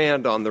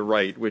strand on the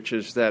right, which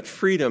is that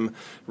freedom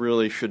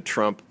really should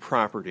trump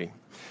property.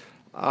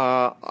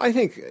 I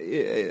think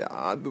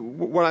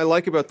what I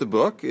like about the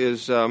book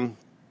is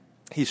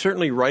he's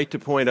certainly right to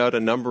point out a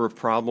number of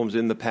problems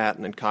in the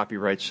patent and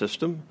copyright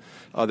system.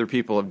 Other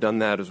people have done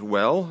that as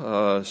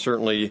well.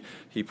 Certainly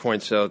he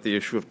points out the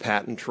issue of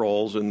patent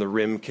trolls in the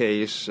RIM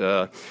case,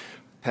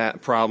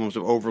 problems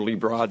of overly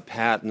broad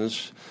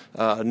patents.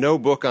 No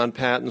book on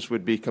patents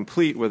would be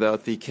complete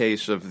without the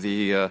case of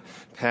the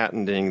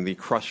patenting the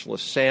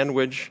crustless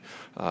sandwich.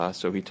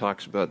 So he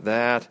talks about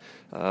that.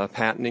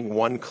 Patenting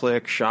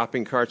one-click,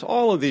 shopping carts,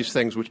 all of these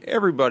things which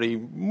everybody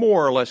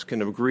more or less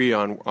can agree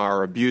on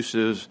are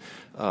abuses,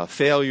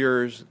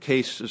 failures,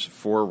 cases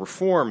for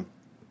reform.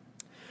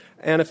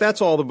 And if that's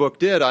all the book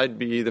did, I'd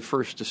be the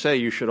first to say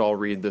you should all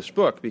read this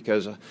book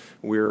because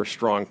we're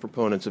strong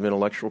proponents of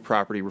intellectual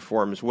property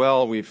reform as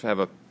well. We have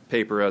a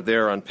paper out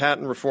there on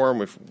patent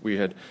reform. We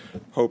had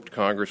hoped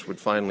Congress would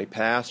finally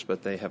pass,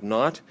 but they have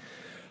not.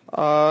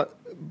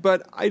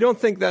 But I don't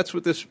think that's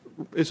what this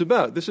is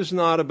about. This is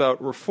not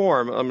about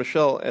reform.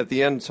 Michelle at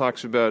the end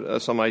talks about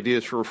some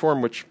ideas for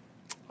reform, which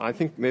I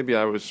think maybe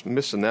I was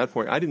missing that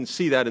point. I didn't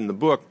see that in the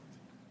book.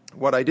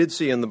 What I did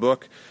see in the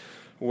book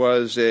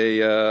was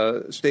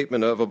a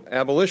statement of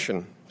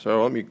abolition.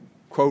 So let me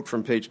quote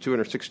from page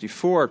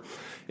 264.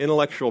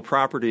 Intellectual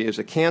property is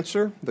a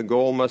cancer. The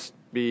goal must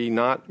be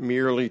not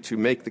merely to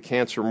make the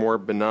cancer more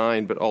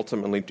benign, but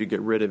ultimately to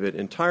get rid of it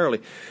entirely.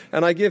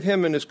 And I give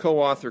him and his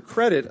co-author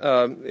credit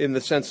in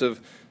the sense of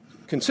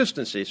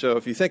consistency. So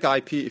if you think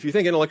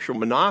intellectual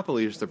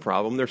monopoly is the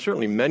problem, there's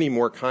certainly many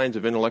more kinds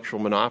of intellectual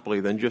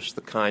monopoly than just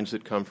the kinds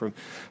that come from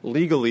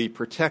legally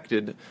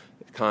protected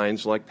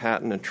kinds like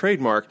patent and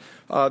trademark.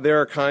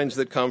 There are kinds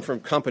that come from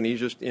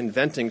companies just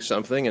inventing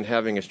something and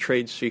having a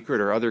trade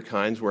secret, or other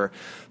kinds where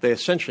they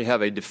essentially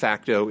have a de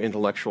facto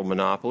intellectual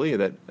monopoly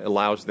that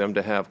allows them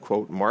to have,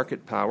 quote,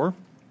 market power.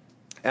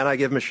 And I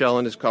give Michelle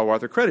and his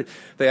co-author credit.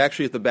 They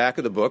actually, at the back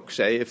of the book,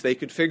 say if they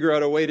could figure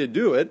out a way to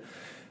do it,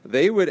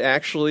 they would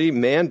actually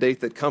mandate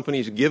that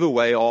companies give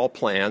away all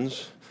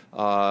plans,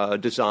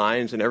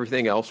 designs, and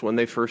everything else when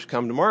they first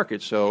come to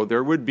market. So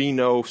there would be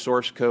no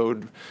source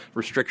code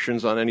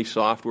restrictions on any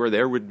software.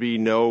 There would be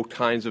no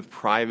kinds of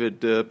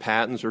private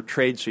patents or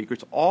trade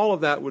secrets. All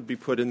of that would be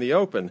put in the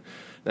open.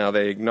 Now,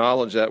 they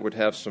acknowledge that would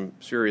have some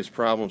serious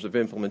problems of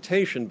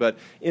implementation, but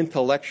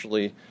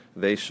intellectually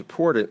they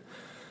support it.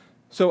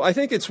 So I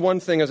think it's one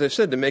thing, as I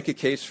said, to make a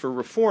case for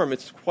reform.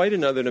 It's quite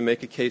another to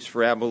make a case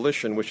for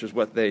abolition, which is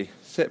what they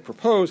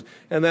propose,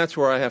 and that's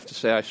where I have to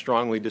say I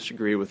strongly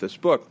disagree with this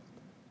book.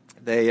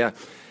 They,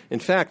 in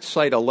fact,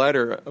 cite a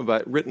letter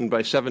written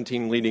by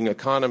 17 leading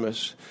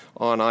economists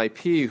on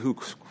IP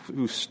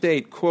who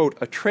state, quote,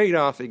 a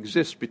trade-off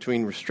exists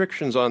between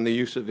restrictions on the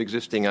use of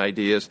existing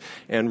ideas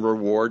and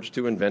rewards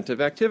to inventive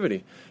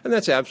activity. And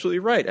that's absolutely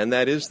right, and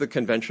that is the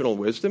conventional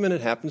wisdom, and it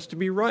happens to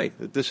be right,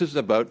 that this is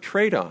about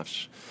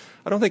trade-offs.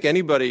 I don't think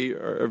anybody,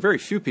 or very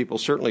few people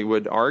certainly,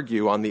 would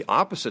argue on the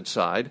opposite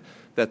side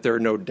that there are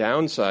no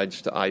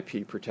downsides to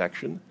IP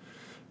protection.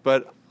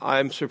 But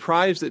I'm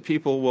surprised that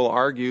people will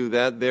argue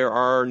that there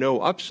are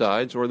no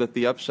upsides, or that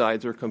the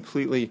upsides are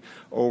completely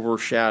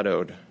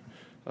overshadowed.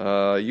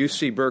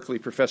 UC Berkeley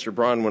professor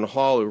Bronwyn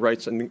Hall, who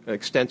writes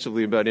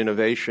extensively about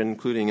innovation,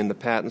 including in the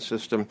patent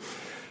system,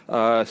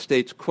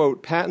 states,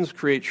 quote, patents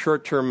create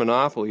short-term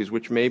monopolies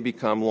which may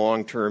become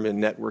long-term in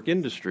network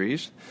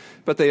industries,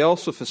 but they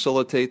also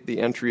facilitate the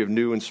entry of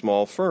new and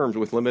small firms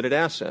with limited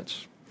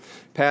assets.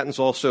 Patents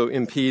also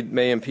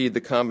may impede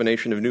the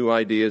combination of new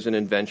ideas and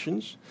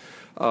inventions,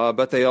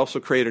 but they also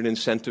create an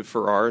incentive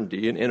for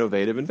R&D and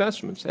innovative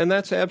investments. And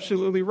that's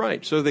absolutely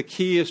right. So the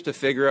key is to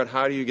figure out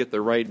how do you get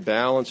the right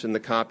balance in the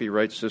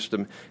copyright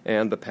system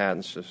and the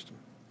patent system.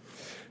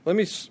 Let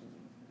me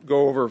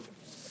go over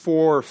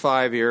 4 or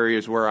 5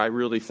 areas where I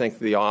really think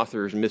the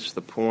authors miss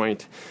the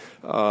point.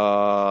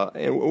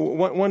 And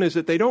one is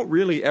that they don't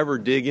really ever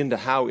dig into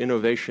how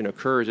innovation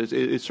occurs.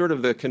 It's sort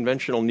of the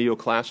conventional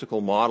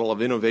neoclassical model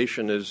of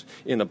innovation is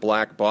in a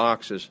black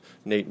box, as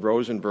Nate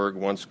Rosenberg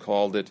once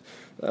called it.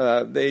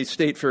 They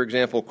state, for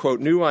example, quote,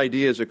 new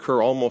ideas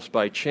occur almost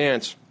by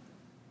chance.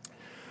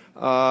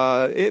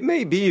 It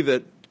may be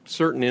that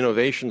certain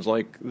innovations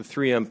like the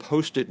 3M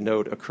Post-it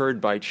note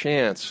occurred by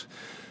chance.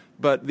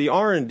 But the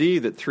R&D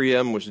that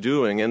 3M was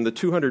doing and the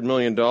 $200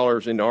 million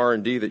in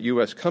R&D that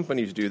U.S.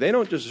 companies do, they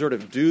don't just sort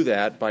of do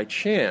that by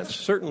chance.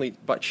 Certainly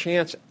by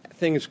chance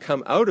things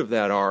come out of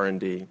that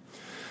R&D.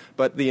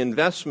 But the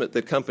investment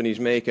that companies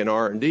make in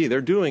R&D,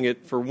 they're doing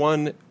it for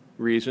one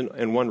reason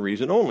and one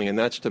reason only, and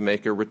that's to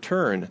make a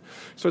return.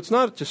 So it's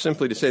not just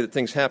simply to say that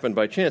things happen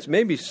by chance.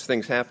 Maybe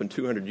things happened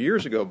 200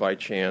 years ago by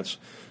chance,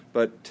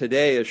 but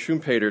today, as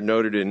Schumpeter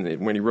noted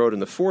when he wrote in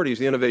the 40s,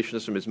 the innovation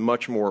system is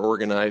much more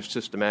organized,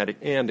 systematic,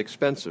 and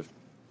expensive.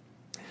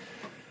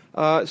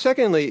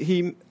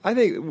 Secondly, I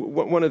think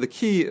one of the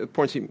key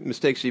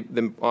mistakes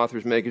the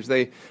authors make is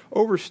they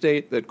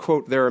overstate that,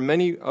 quote, there are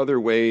many other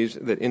ways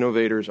that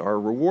innovators are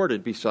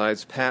rewarded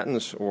besides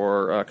patents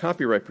or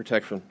copyright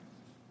protection.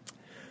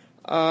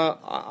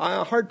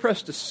 I'm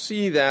hard-pressed to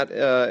see that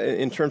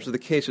in terms of the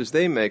cases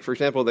they make. For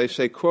example, they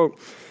say, quote,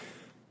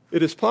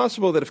 it is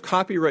possible that if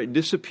copyright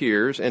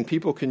disappears and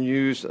people can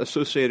use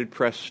Associated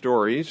Press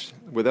stories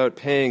without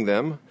paying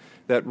them,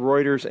 that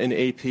Reuters and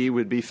AP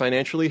would be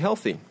financially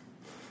healthy.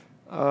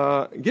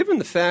 Given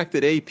the fact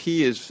that AP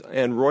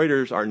and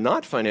Reuters are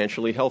not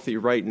financially healthy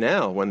right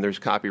now when there's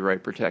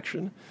copyright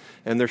protection,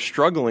 and they're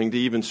struggling to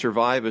even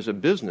survive as a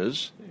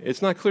business,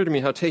 it's not clear to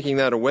me how taking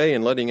that away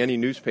and letting any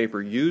newspaper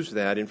use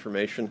that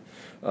information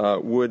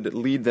would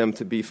lead them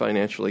to be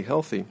financially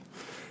healthy.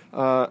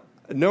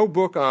 No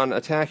book on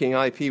attacking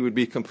IP would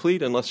be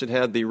complete unless it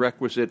had the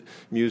requisite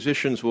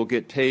musicians will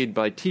get paid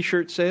by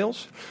T-shirt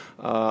sales.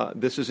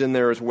 This is in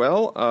there as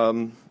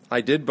well. I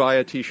did buy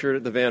a T-shirt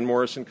at the Van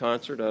Morrison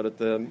concert out at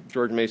the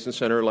George Mason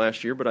Center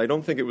last year, but I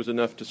don't think it was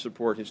enough to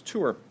support his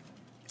tour.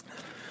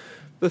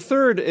 The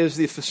third is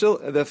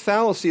the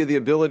fallacy of the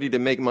ability to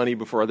make money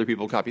before other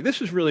people copy.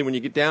 This is really, when you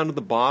get down to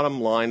the bottom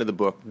line of the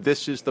book,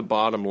 this is the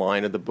bottom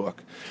line of the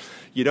book.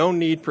 You don't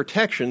need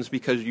protections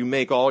because you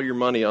make all your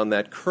money on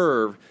that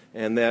curve,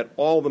 and that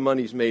all the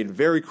money's made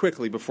very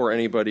quickly before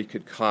anybody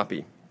could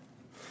copy.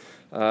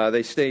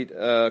 They state,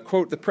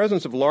 quote, the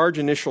presence of large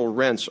initial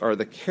rents are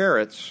the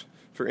carrots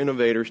for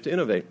innovators to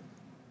innovate.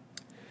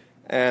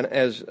 And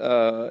as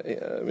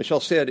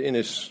Michel said in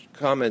his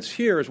comments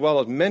here, as well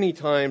as many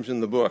times in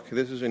the book,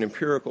 this is an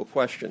empirical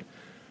question.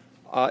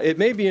 It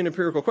may be an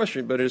empirical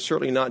question, but it is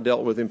certainly not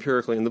dealt with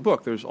empirically in the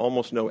book. There's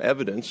almost no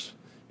evidence,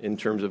 in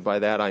terms of, by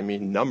that I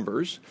mean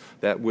numbers,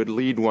 that would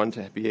lead one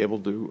to be able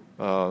to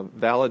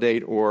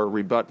validate or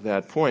rebut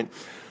that point.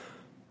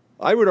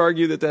 I would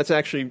argue that that's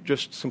actually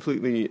just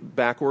completely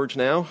backwards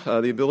now.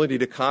 The ability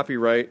to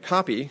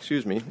copy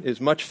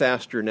is much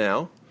faster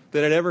now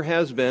than it ever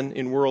has been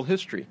in world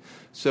history.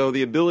 So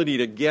the ability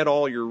to get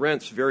all your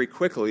rents very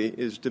quickly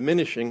is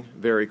diminishing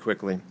very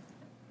quickly.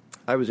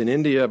 I was in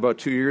India about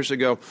 2 years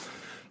ago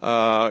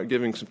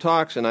giving some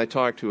talks, and I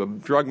talked to a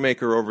drug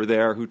maker over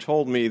there who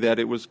told me that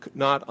it was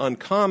not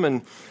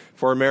uncommon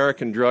for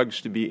American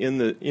drugs to be in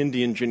the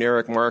Indian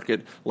generic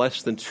market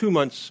less than 2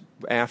 months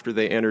after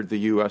they entered the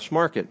U.S.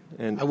 market.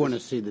 And I want to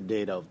see the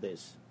data of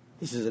this.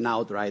 This is an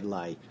outright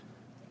lie.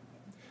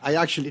 I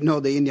actually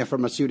know the Indian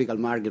pharmaceutical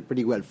market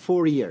pretty well,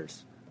 4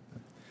 years.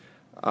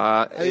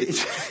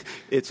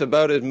 It's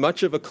about as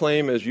much of a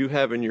claim as you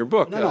have in your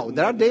book. No,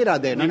 there are data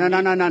there. No.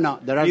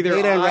 There are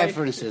data and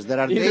references. There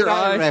are data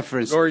and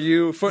references. Or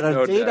you footnote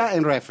there are data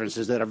and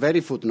references that are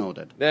very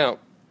footnoted. Now,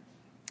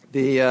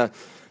 the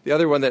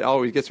other one that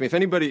always gets me, if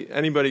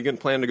anybody can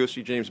plan to go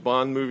see James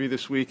Bond movie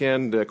this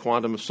weekend,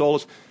 Quantum of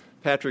Solace,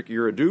 Patrick,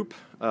 you're a dupe.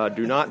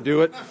 Do not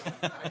do it.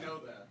 I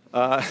know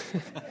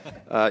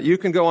that. You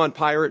can go on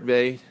Pirate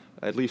Bay,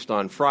 at least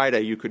on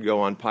Friday you could go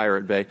on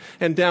Pirate Bay,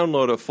 and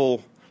download a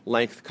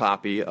full-length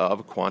copy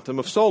of Quantum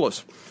of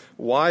Solace.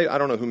 Why? I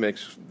don't know who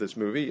makes this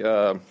movie,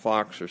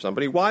 Fox or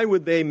somebody. Why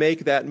would they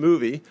make that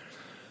movie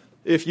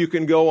if you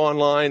can go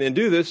online and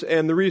do this?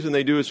 And the reason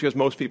they do is because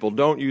most people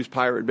don't use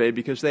Pirate Bay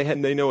because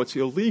they know it's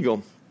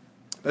illegal.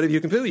 But if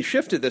you completely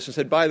shifted this and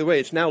said, by the way,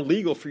 it's now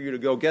legal for you to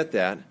go get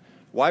that,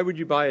 why would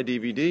you buy a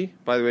DVD?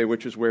 By the way,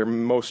 which is where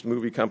most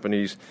movie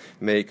companies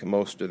make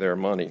most of their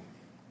money.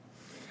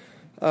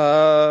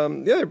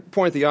 The other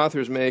point the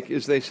authors make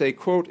is they say,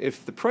 quote,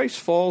 if the price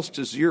falls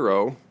to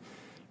zero,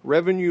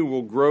 revenue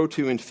will grow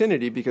to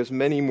infinity because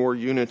many more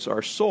units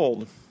are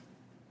sold,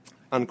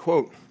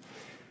 unquote.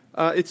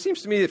 It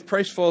seems to me if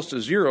price falls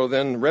to zero,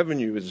 then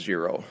revenue is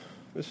zero.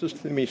 This is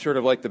to me sort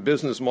of like the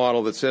business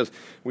model that says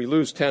we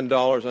lose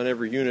 $10 on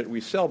every unit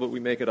we sell, but we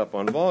make it up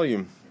on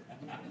volume.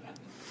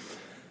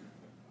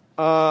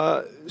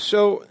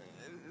 So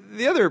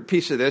the other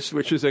piece of this,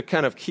 which is a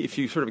kind of key, if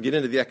you sort of get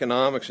into the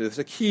economics of this,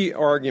 a key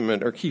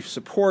argument or key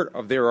support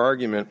of their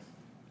argument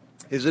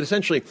is that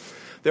essentially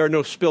there are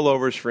no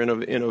spillovers for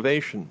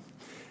innovation.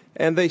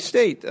 And they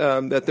state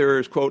that there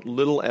is, quote,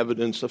 little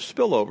evidence of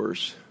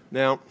spillovers.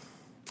 Now,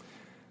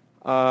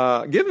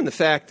 given the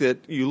fact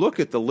that you look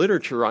at the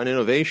literature on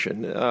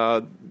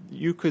innovation,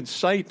 you could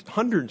cite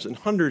hundreds and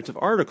hundreds of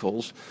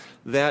articles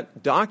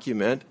that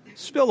document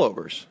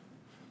spillovers.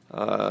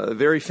 A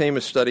very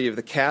famous study of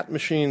the CAT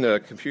machine, the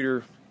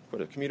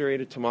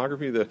computer-aided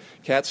tomography, the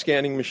CAT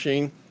scanning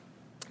machine,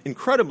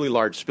 incredibly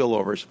large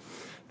spillovers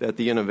that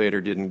the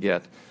innovator didn't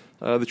get.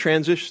 The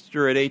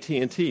transistor at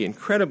AT&T,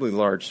 incredibly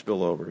large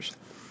spillovers.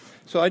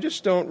 So I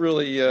just don't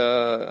really,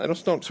 I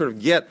just don't sort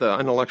of get the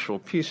intellectual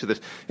piece of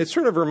this. It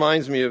sort of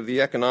reminds me of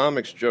the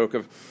economics joke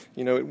of,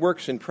 it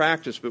works in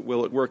practice, but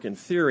will it work in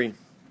theory?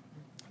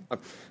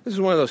 This is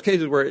one of those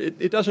cases where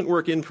it doesn't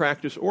work in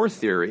practice or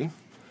theory.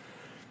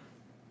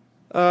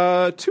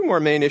 Two more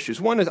main issues.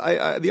 One is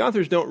the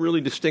authors don't really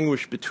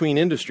distinguish between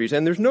industries,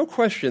 and there's no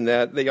question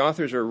that the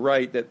authors are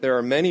right that there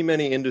are many,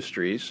 many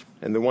industries,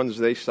 and the ones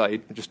they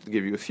cite, just to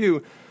give you a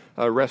few,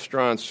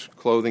 restaurants,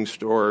 clothing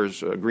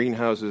stores,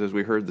 greenhouses, as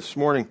we heard this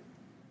morning,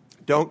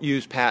 don't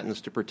use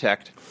patents to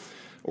protect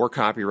or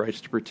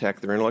copyrights to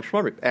protect their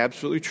intellectual property.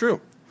 Absolutely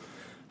true.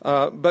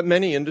 But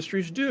many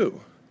industries do.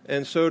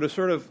 And so to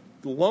sort of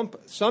lump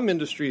some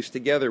industries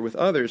together with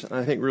others,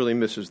 I think really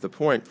misses the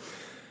point.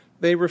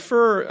 They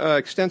refer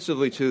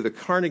extensively to the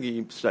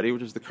Carnegie study,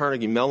 which is the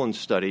Carnegie Mellon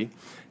study,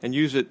 and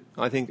use it,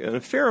 I think, in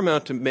a fair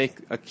amount to make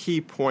a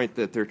key point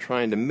that they're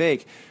trying to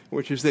make,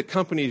 which is that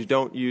companies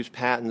don't use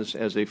patents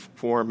as a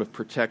form of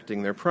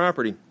protecting their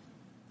property.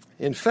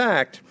 In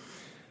fact,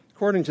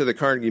 according to the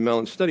Carnegie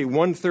Mellon study,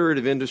 1/3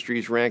 of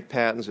industries rank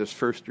patents as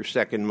first or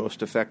second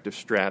most effective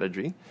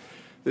strategy.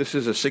 This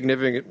is a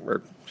significant,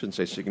 or I shouldn't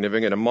say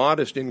significant, a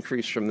modest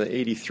increase from the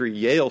 1983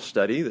 Yale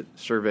study that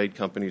surveyed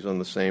companies on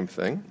the same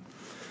thing.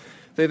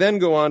 They then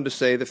go on to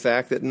say the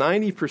fact that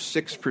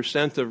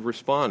 96% of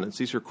respondents,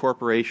 these are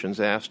corporations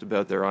asked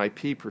about their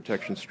IP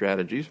protection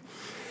strategies,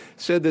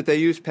 said that they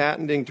use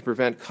patenting to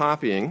prevent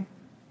copying.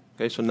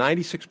 Okay, so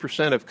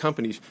 96% of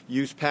companies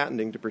use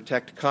patenting to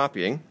protect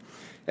copying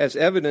as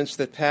evidence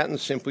that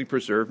patents simply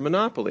preserve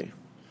monopoly.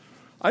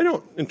 I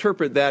don't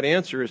interpret that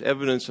answer as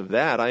evidence of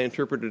that. I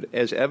interpret it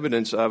as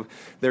evidence of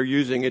they're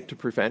using it to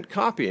prevent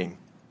copying.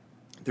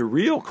 The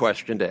real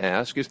question to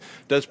ask is,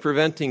 does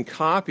preventing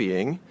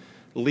copying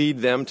lead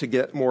them to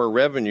get more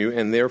revenue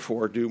and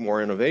therefore do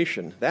more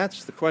innovation?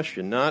 That's the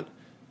question, not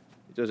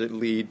does it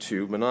lead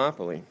to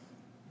monopoly.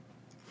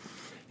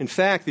 In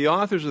fact, the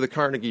authors of the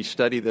Carnegie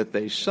study that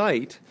they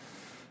cite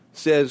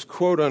says,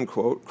 quote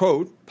unquote,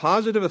 quote,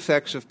 positive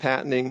effects of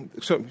patenting,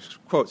 so,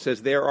 quote,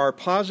 says there are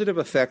positive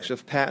effects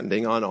of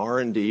patenting on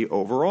R&D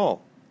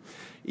overall,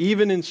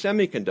 even in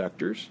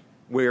semiconductors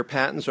where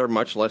patents are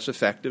much less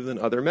effective than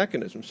other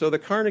mechanisms. So the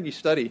Carnegie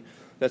study,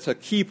 that's a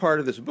key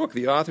part of this book.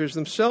 The authors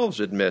themselves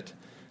admit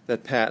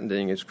that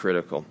patenting is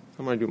critical.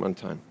 I'm going to do them on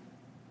time.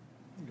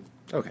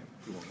 Okay.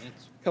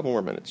 A couple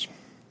more minutes.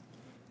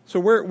 So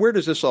where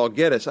does this all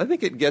get us? I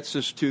think it gets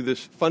us to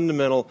this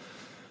fundamental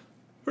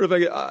sort of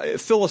a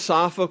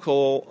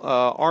philosophical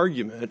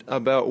argument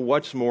about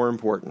what's more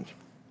important.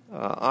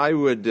 I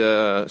would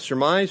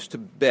surmise to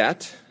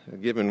bet,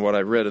 given what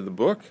I've read of the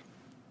book,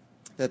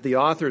 that the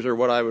authors are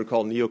what I would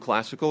call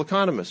neoclassical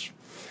economists.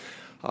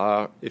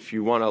 If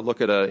you want to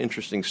look at an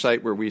interesting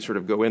site where we sort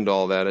of go into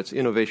all that, it's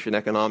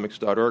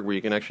innovationeconomics.org, where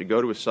you can actually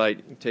go to a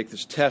site and take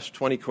this test,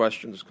 20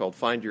 questions, called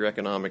Find Your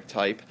Economic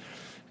Type.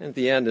 And at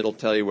the end, it'll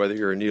tell you whether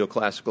you're a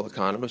neoclassical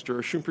economist or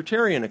a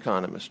Schumpeterian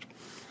economist.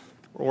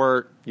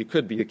 Or you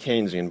could be a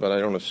Keynesian, but I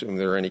don't assume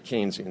there are any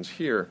Keynesians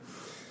here.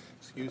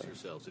 Excuse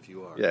yourselves if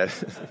you are. Yeah,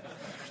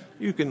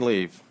 you can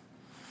leave.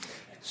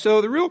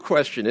 So the real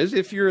question is,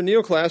 if you're a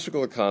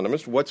neoclassical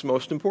economist, what's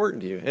most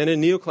important to you? And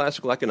in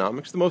neoclassical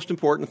economics, the most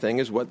important thing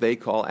is what they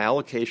call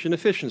allocation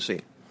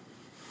efficiency.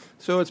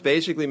 So it's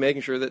basically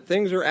making sure that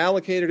things are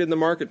allocated in the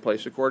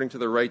marketplace according to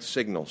the right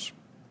signals.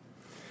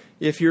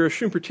 If you're a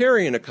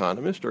Schumpeterian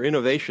economist or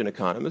innovation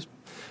economist,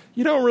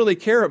 you don't really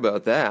care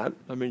about that.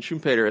 I mean,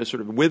 Schumpeter has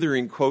sort of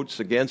withering quotes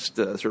against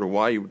sort of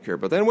why you would care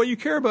about that. And what you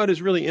care about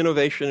is really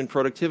innovation and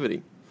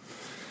productivity.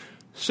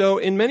 So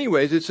in many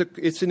ways, it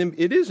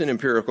is an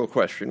empirical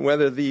question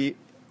whether the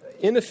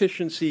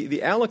inefficiency,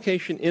 the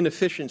allocation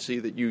inefficiency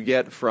that you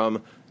get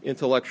from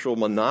intellectual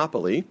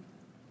monopoly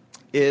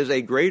is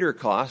a greater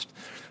cost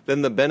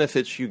than the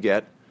benefits you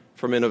get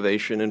from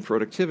innovation and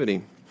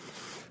productivity.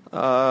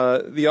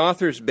 The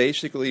authors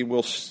basically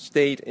will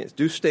state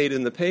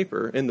in the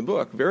paper, in the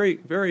book,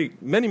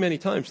 many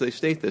times they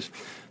state this,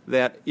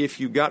 that if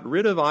you got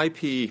rid of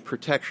IP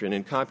protection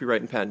in copyright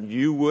and patent,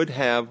 you would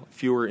have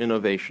fewer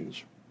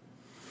innovations.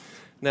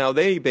 Now,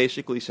 they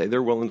basically say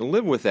they're willing to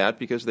live with that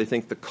because they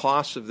think the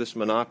cost of this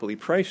monopoly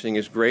pricing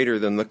is greater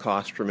than the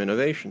cost from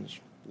innovations,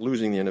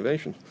 losing the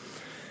innovations.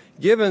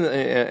 Given,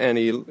 and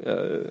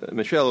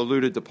Michel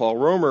alluded to Paul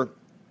Romer,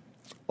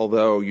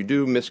 although you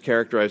do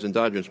mischaracterize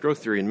endogenous growth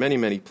theory in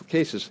many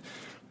cases.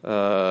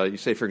 You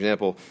say, for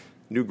example,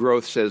 new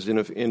growth says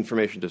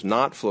information does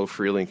not flow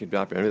freely and can be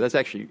operated. I mean, that's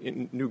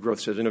actually, new growth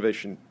says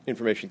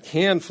information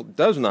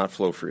does not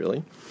flow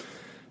freely.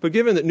 But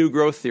given that new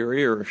growth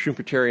theory or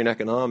Schumpeterian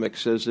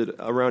economics says that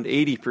around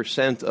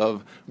 80%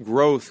 of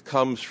growth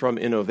comes from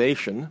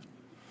innovation,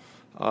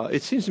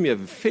 it seems to me a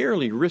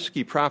fairly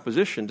risky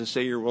proposition to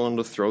say you're willing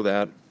to throw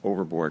that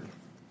overboard.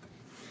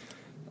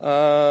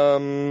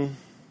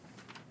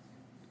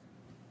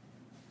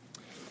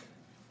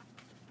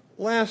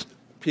 Last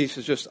piece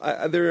is just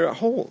there are a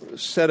whole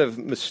set of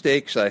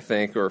mistakes, I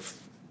think, or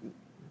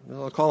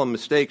I'll call them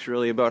mistakes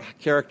really, about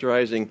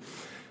characterizing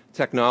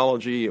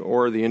technology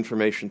or the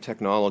information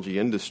technology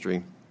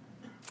industry.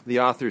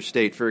 The authors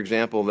state, for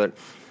example, that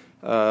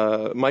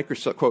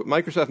Microsoft, quote,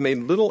 Microsoft made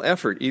little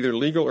effort, either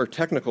legal or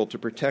technical, to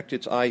protect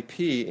its IP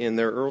in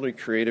their early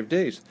creative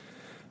days.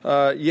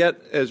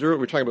 Yet, as early,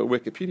 we're talking about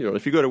Wikipedia.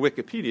 If you go to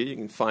Wikipedia, you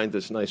can find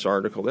this nice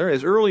article there.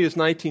 As early as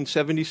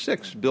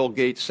 1976, Bill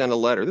Gates sent a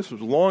letter. This was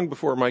long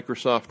before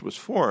Microsoft was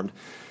formed.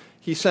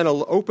 He sent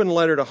an open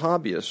letter to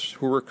hobbyists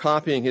who were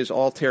copying his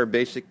Altair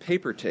Basic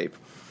paper tape.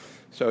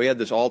 So he had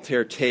this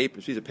Altair tape,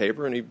 a piece of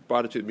paper, and he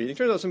brought it to the meeting.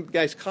 Turns out some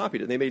guys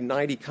copied it, and they made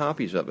 90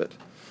 copies of it.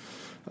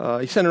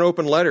 He sent an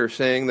open letter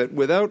saying that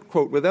without,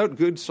 quote, without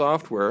good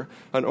software,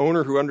 an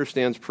owner who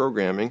understands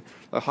programming,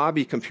 a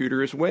hobby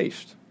computer is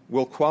waste.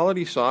 Will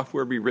quality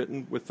software be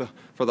written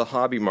for the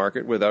hobby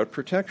market without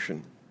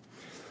protection?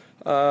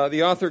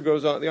 The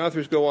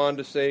authors go on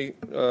to say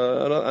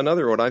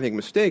another, what I think,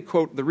 mistake.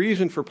 Quote, the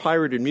reason for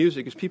pirated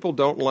music is people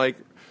don't like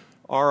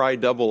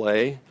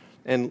RIAA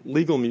and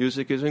legal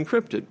music is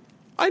encrypted.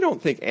 I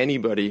don't think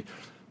anybody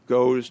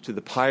goes to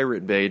the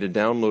Pirate Bay to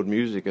download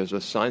music as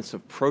a sign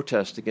of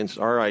protest against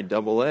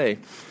RIAA.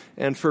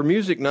 And for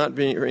music not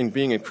being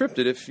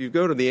encrypted, if you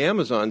go to the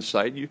Amazon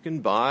site, you can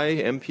buy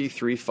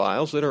MP3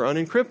 files that are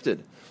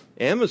unencrypted.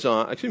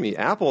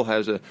 Apple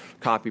has a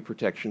copy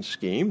protection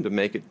scheme to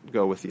make it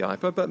go with the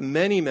iPod, but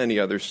many, many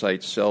other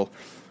sites sell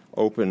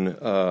open,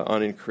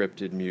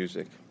 unencrypted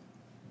music.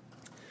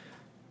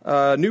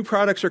 New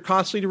products are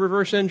costly to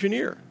reverse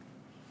engineer.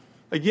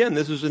 Again,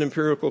 this is an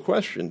empirical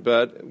question,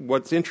 but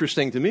what's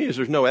interesting to me is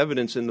there's no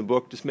evidence in the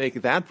book to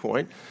make that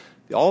point.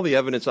 All the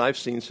evidence I've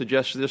seen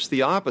suggests just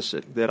the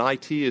opposite, that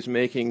IT is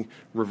making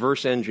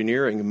reverse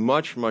engineering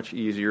much, much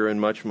easier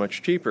and much,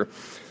 much cheaper.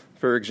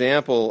 For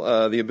example,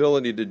 the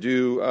ability to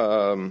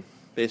do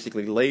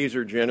basically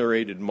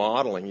laser-generated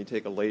modeling, you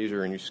take a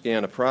laser and you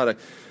scan a product,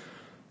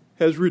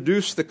 has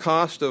reduced the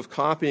cost of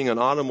copying an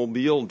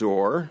automobile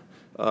door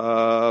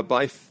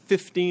by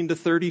 15 to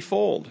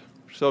 30-fold.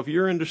 So if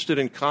you're interested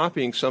in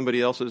copying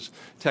somebody else's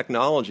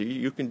technology,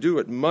 you can do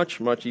it much,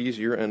 much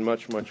easier and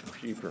much, much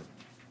cheaper.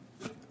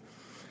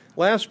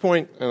 Last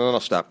point, and then I'll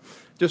stop.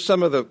 Just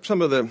some of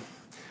the.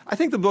 I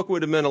think the book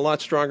would have been a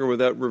lot stronger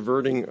without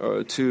reverting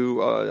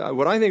to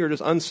what I think are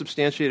just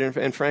unsubstantiated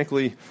and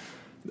frankly,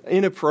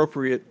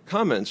 inappropriate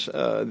comments.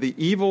 The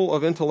evil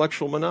of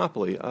intellectual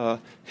monopoly.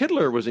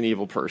 Hitler was an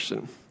evil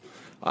person.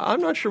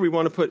 I'm not sure we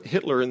want to put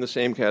Hitler in the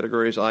same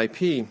category as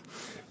IP.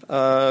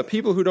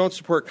 People who don't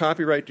support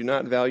copyright do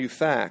not value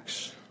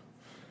facts.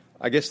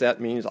 I guess that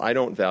means I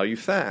don't value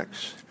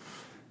facts.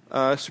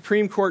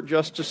 Supreme Court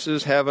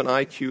justices have an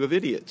IQ of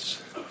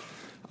idiots.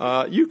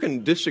 You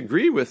can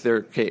disagree with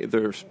their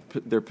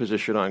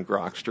position on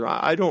Grokster.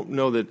 I don't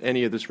know that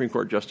any of the Supreme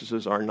Court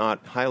justices are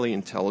not highly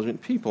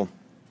intelligent people.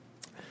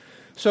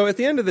 So at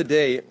the end of the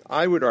day,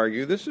 I would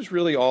argue this is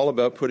really all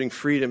about putting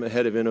freedom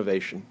ahead of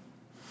innovation.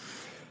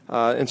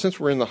 And since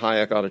we're in the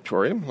Hayek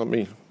auditorium, let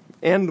me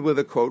end with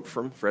a quote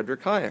from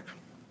Friedrich Hayek,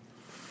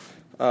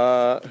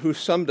 who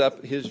summed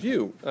up his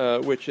view,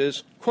 which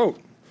is, quote,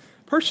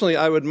 personally,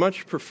 I would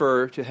much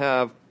prefer to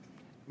have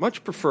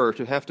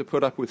to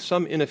put up with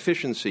some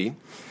inefficiency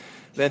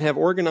than have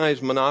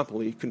organized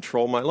monopoly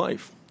control my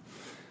life.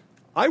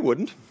 I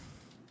wouldn't.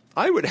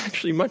 I would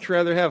actually much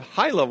rather have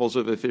high levels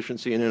of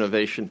efficiency and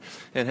innovation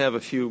and have a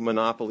few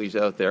monopolies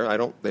out there.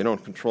 They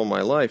don't control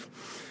my life.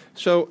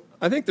 So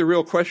I think the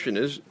real question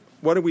is,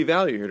 what do we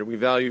value here? Do we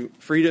value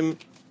freedom,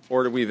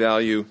 or do we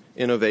value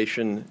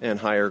innovation and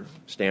higher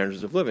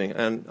standards of living?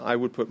 And I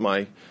would put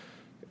my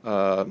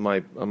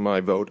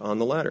vote on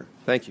the latter.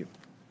 Thank you.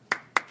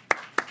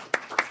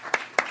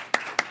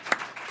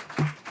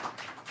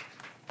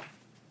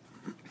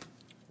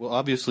 Well,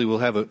 obviously, we'll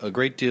have a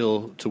great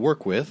deal to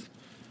work with.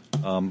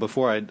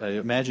 Before I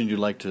imagine you'd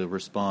like to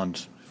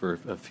respond for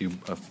a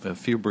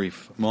few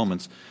brief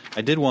moments.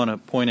 I did want to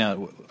point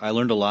out I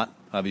learned a lot,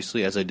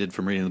 obviously, as I did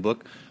from reading the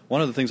book.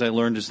 One of the things I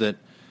learned is that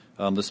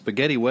the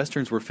spaghetti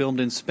westerns were filmed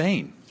in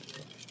Spain.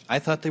 I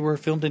thought they were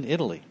filmed in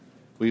Italy.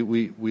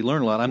 We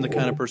learn a lot. I'm the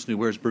kind of person who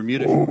wears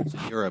Bermuda shorts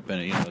in Europe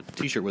and a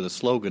T-shirt with a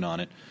slogan on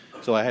it.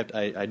 So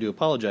I do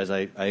apologize.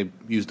 I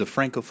used a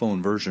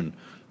francophone version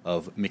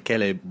of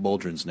Michele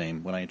Boldrin's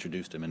name when I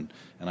introduced him, and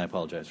I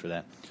apologize for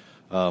that.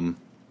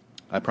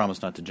 I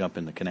promise not to jump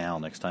in the canal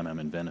next time I'm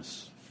in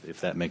Venice,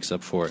 if that makes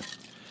up for it.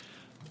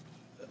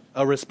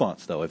 A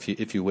response, though,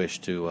 if you wish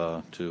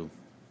to.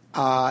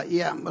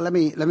 Yeah, let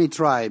me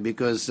try,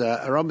 because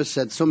Robert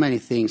said so many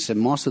things, and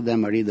most of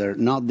them are either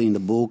not in the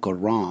book or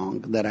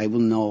wrong, that I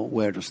wouldn't know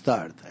where to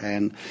start.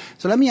 And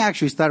so let me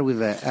actually start with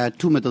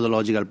two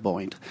methodological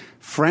points.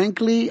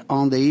 Frankly,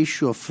 on the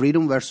issue of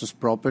freedom versus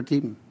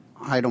property,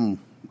 I don't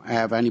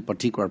have any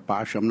particular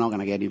passion. I'm not going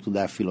to get into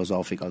that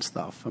philosophical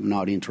stuff. I'm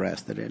not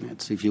interested in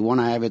it. So if you want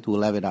to have it,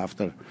 we'll have it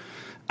after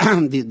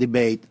the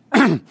debate,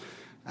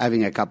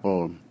 having a cup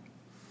of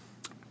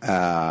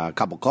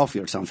coffee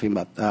or something,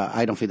 but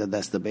I don't think that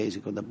that's the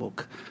basic of the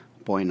book,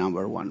 point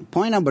number one.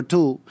 Point number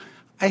two,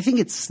 I think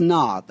it's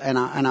not, and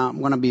I'm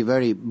going to be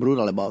very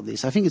brutal about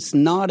this. I think it's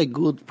not a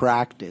good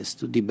practice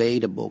to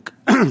debate a book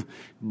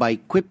by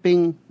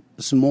quipping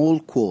small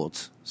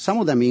quotes, some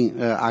of them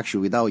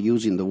actually without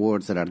using the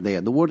words that are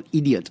there. The word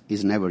idiot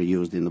is never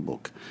used in the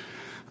book.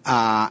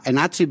 And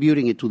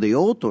attributing it to the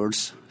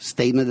authors,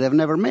 statement they've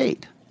never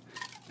made.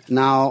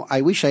 Now,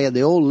 I wish I had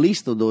the whole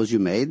list of those you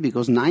made,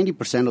 because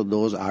 90% of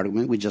those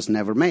arguments we just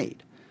never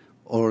made.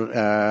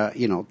 Or,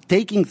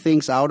 taking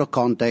things out of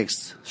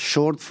context,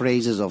 short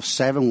phrases of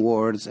 7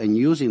 words, and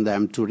using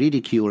them to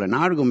ridicule an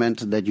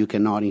argument that you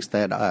cannot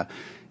instead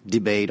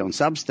debate on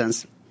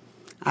substance,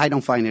 I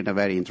don't find it a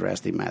very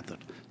interesting method.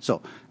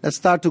 So let's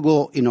start to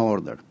go in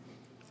order.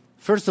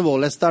 First of all,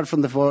 let's start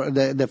from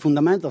the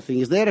fundamental thing.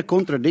 Is there a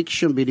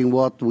contradiction between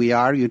what we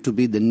argue to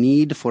be the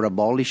need for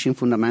abolishing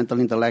fundamental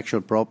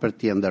intellectual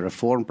property and the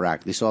reform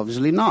practice?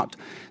 Obviously not.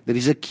 There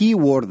is a key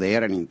word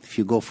there, and if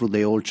you go through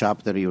the whole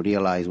chapter, you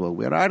realize what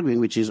we're arguing,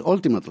 which is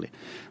ultimately,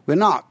 we're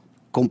not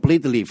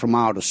completely from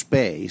outer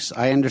space.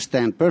 I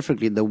understand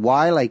perfectly that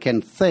while I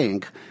can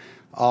think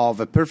of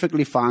a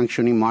perfectly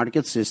functioning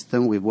market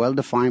system with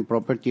well-defined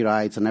property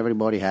rights and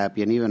everybody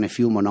happy, and even a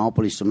few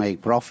monopolies to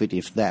make profit,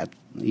 if that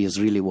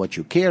is really what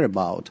you care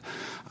about,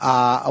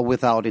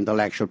 without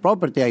intellectual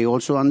property, I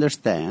also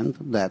understand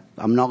that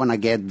I'm not going to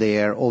get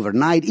there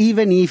overnight,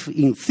 even if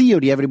in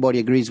theory everybody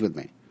agrees with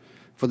me,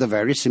 for the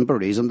very simple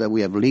reason that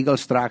we have legal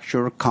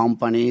structure,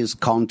 companies,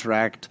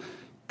 contract,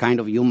 kind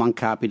of human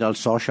capital,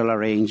 social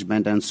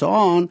arrangement, and so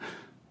on,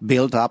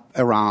 built up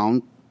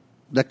around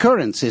the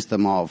current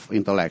system of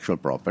intellectual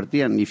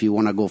property. And if you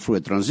want to go through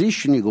a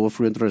transition, you go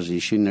through a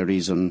transition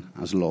in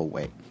a slow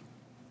way.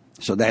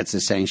 So that's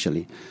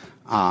essentially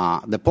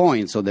the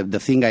point. So the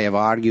thing I have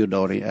argued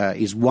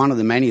is one of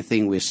the many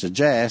things we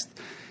suggest,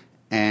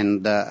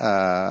 and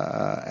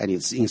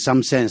it's in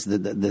some sense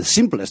the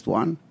simplest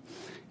one,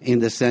 in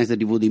the sense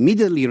that it would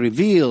immediately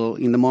reveal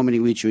in the moment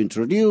in which you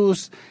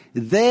introduce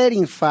that,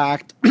 in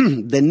fact,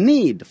 the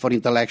need for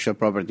intellectual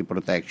property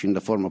protection in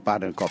the form of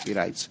patent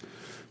copyrights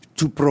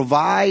to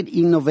provide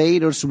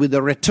innovators with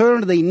the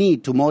return they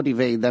need to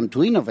motivate them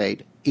to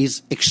innovate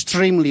is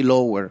extremely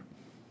lower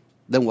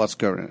than what's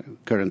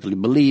currently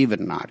believed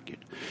and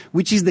argued,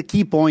 which is the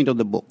key point of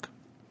the book.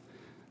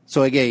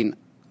 So again,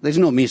 there's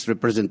no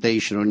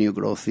misrepresentation of new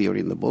growth theory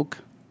in the book.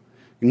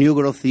 New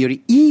growth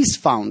theory is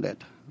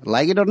founded,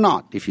 like it or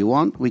not. If you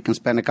want, we can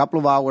spend a couple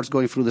of hours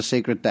going through the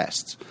sacred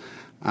texts.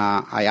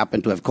 I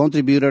happen to have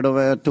contributed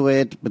to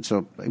it, but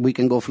so we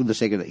can go through the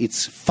sacred.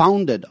 It's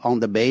founded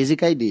on the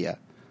basic idea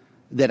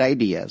that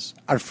ideas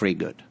are free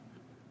good.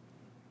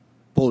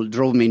 Paul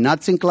drove me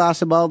nuts in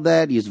class about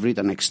that. He's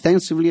written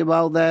extensively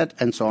about that,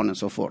 and so on and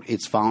so forth.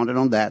 It's founded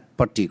on that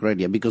particular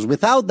idea, because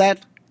without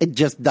that, it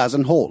just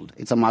doesn't hold.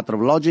 It's a matter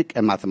of logic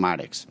and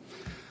mathematics.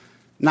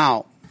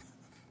 Now,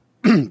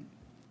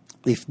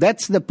 if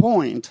that's the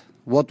point,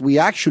 what we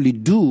actually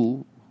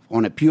do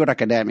on a pure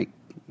academic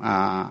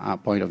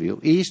point of view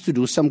is to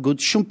do some good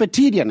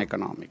Schumpeterian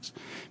economics.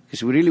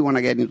 Because we really want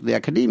to get into the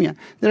academia,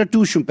 there are 2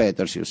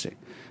 Schumpeters, you see.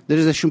 There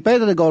is a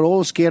Schumpeter that got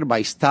all scared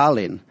by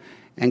Stalin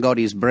and got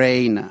his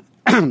brain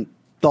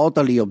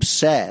totally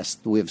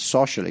obsessed with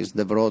socialists.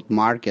 They wrote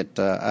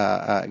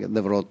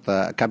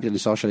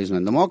Capitalist Socialism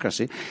and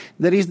Democracy.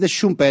 There is the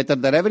Schumpeter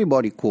that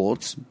everybody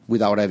quotes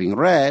without having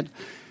read,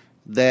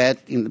 that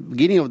in the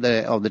beginning of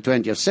the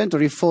 20th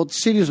century thought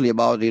seriously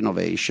about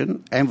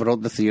innovation and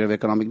wrote the Theory of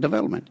Economic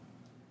Development.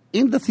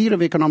 In the Theory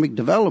of Economic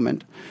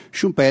Development,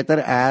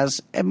 Schumpeter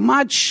has a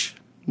much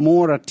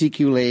more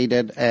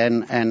articulated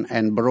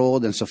and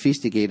broad and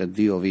sophisticated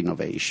view of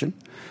innovation,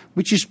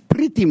 which is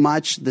pretty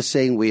much the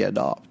same we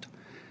adopt.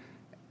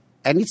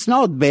 And it's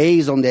not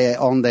based on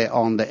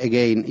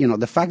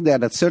the fact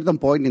that at a certain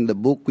point in the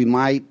book we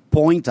might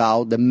point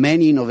out that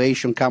many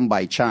innovations come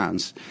by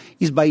chance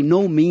is by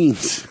no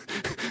means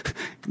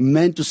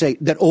meant to say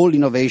that all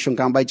innovation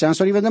come by chance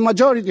or even the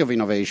majority of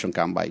innovation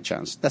come by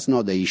chance. That's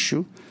not the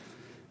issue.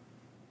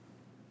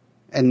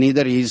 And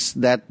neither is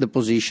that the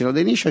position of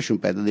the initial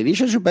Schumpeter. The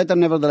initial Schumpeter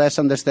nevertheless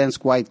understands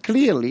quite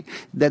clearly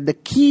that the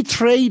key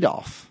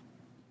trade-off,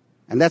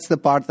 and that's the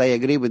part I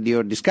agree with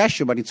your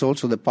discussion, but it's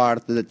also the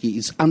part that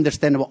is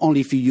understandable only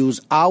if you use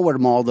our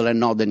model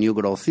and not the new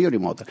growth theory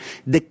model.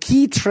 The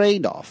key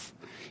trade-off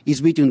is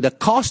between the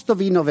cost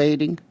of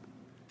innovating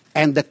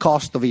and the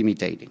cost of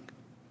imitating.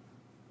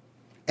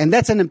 And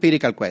that's an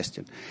empirical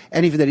question.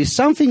 And if there is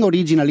something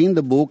original in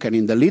the book and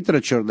in the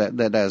literature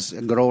that has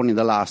grown in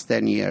the last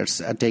 10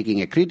 years,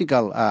 taking a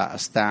critical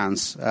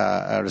stance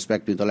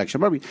respect to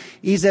intellectual property,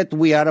 is that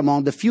we are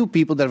among the few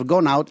people that have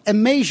gone out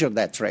and measured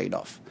that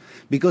trade-off.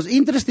 Because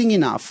interesting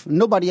enough,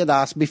 nobody had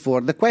asked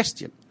before the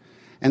question.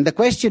 And the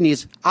question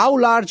is, how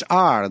large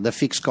are the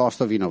fixed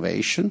costs of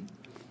innovation?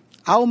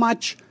 How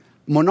much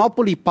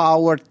monopoly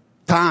power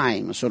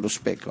time, so to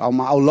speak,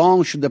 how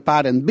long should the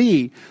patent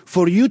be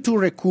for you to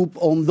recoup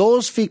on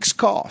those fixed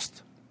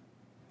costs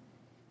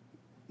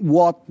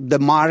what the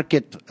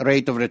market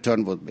rate of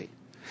return would be?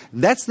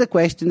 That's the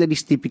question that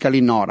is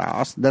typically not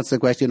asked. That's the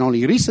question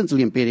only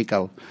recently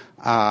empirical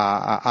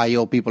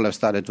I/O people have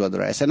started to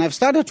address. And I've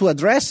started to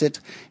address it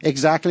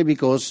exactly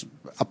because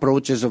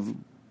approaches of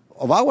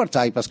our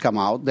type has come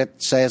out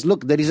that says,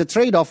 look, there is a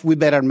trade-off, we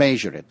better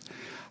measure it.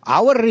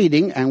 Our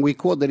reading, and we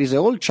quote, there is a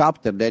whole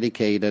chapter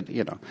dedicated,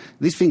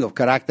 this thing of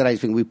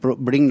characterizing, we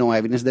bring no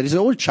evidence. There is a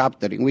whole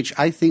chapter in which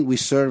I think we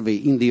survey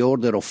in the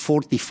order of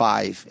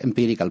 45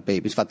 empirical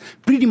papers. In fact,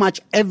 pretty much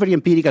every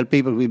empirical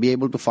paper we'll be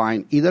able to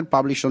find either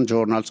published on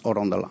journals or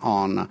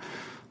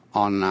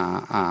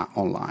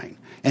online.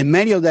 And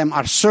many of them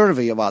are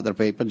survey of other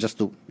papers just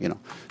to,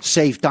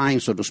 save time,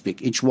 so to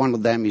speak. Each one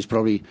of them is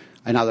probably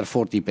another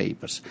 40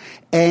 papers.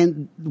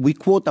 And we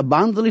quote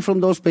abundantly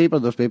from those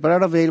papers. Those papers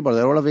are available.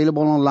 They're all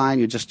available online.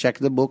 You just check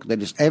the book. There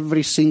is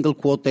every single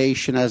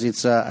quotation as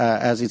its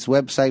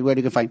website where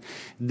you can find.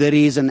 There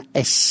isn't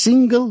a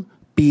single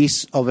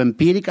piece of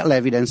empirical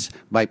evidence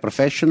by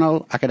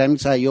professional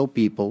academics I/O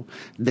people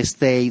that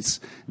states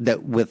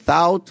that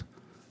without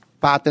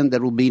patent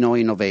there will be no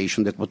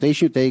innovation. The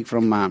quotation you take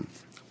from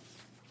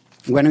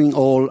Wenning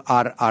all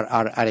are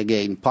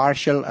again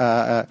partial,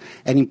 and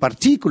in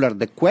particular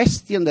the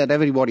question that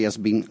everybody has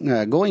been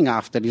going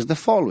after is the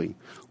following.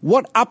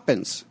 What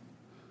happens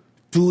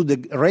to the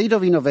rate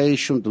of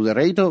innovation, to the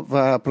rate of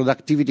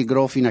productivity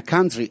growth in a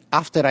country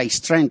after I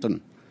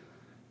strengthen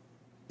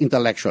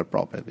intellectual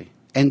property?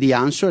 And the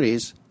answer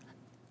is,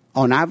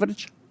 on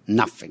average,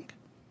 nothing.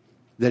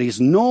 There is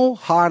no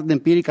hard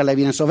empirical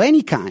evidence of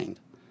any kind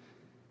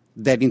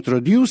that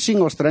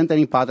introducing or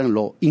strengthening patent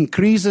law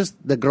increases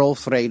the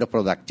growth rate of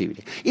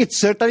productivity. It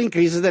certainly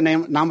increases the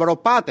number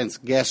of patents.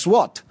 Guess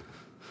what?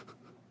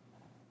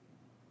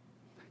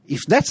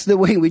 If that's the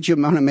way in which you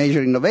want to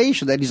measure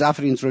innovation, that is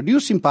after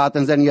introducing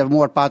patents, then you have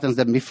more patents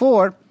than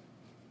before,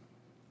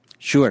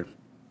 sure.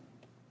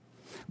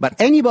 But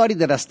anybody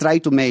that has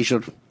tried to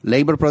measure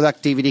labor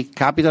productivity,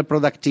 capital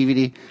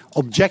productivity,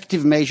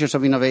 objective measures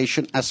of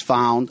innovation has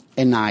found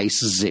a nice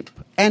zip.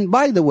 And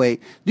by the way,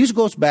 this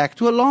goes back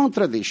to a long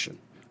tradition,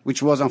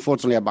 which was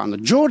unfortunately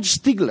abandoned. George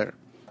Stigler,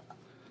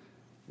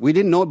 we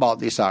didn't know about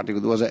this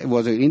article. It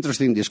was an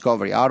interesting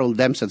discovery. Harold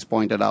Dempsey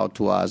pointed out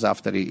to us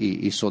after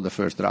he saw the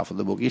first draft of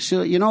the book. He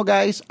said,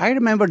 guys, I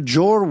remember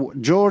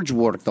George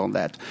worked on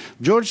that.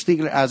 George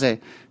Stigler has a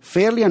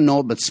fairly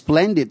unknown but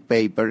splendid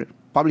paper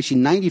published in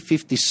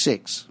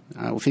 1956.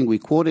 I think we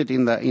quote it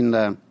in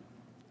the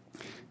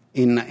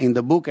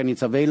book, and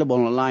it's available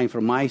online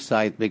from my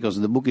site because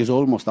the book is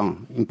almost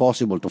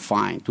impossible to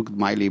find. It took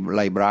my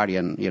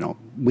librarian,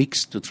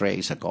 weeks to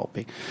trace a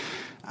copy.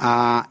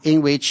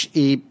 In which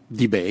he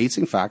debates,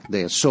 in fact,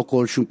 the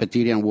so-called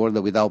Schumpeterian world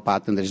that without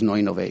patent there is no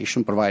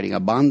innovation, providing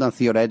abundant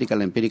theoretical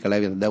and empirical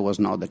evidence that was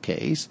not the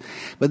case.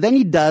 But then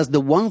he does the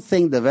one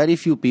thing that very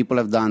few people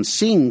have done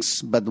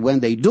since, but when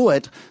they do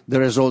it, the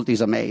result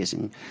is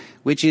amazing,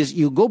 which is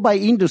you go by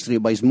industry,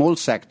 by small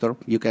sector,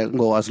 you can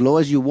go as low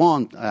as you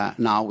want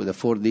now with a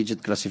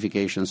 4-digit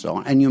classification and so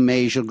on, and you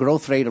measure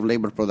growth rate of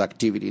labor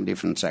productivity in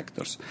different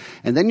sectors.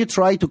 And then you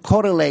try to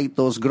correlate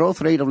those growth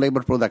rate of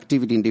labor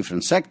productivity in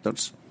different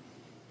sectors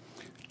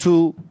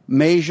to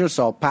measures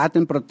of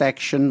patent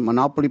protection,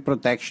 monopoly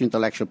protection,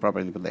 intellectual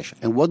property protection.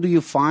 And what do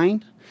you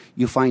find?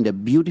 You find a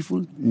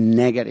beautiful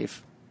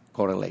negative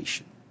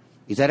correlation.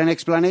 Is that an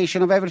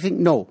explanation of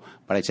everything? No.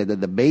 But I said that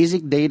the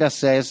basic data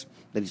says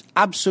there is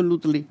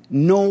absolutely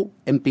no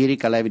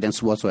empirical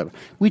evidence whatsoever,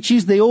 which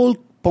is the whole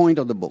point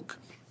of the book.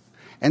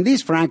 And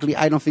this, frankly,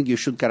 I don't think you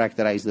should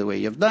characterize the way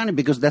you've done it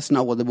because that's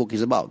not what the book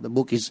is about. The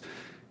book is,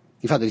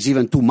 in fact, there's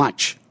even too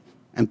much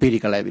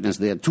empirical evidence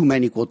there, too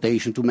many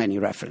quotations, too many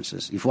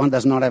references. If one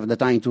does not have the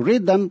time to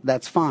read them,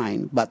 that's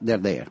fine, but they're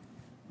there.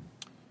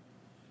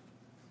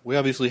 We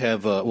obviously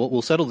have,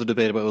 we'll settle the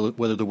debate about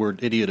whether the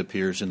word idiot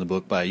appears in the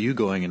book by you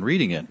going and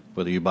reading it,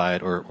 whether you buy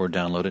it or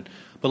download it.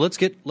 But let's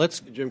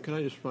Jim, can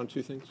I just respond to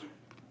 2 things?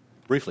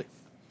 Briefly.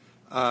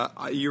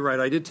 You're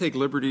right. I did take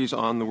liberties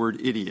on the word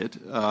idiot,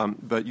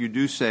 but you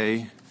do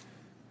say,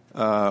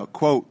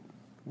 quote,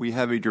 we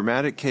have a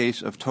dramatic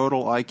case of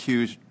total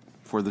IQs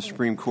for the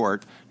Supreme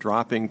Court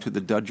dropping to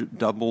the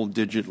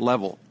double-digit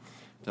level.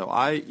 So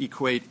I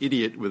equate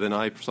idiot with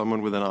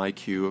someone with an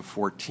IQ of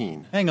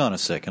 14. Hang on a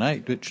second.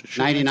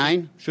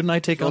 99? Shouldn't I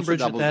take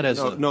umbrage at that as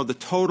no, the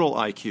total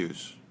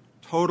IQs.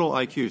 Total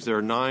IQs. There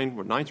are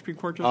 9 Supreme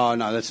Court judges? Oh,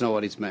 no, that's not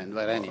what it's meant.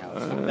 But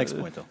anyhow. Next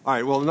point, though. All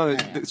right. Well, no,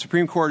 the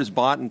Supreme Court is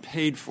bought and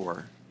paid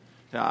for.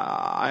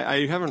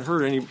 I haven't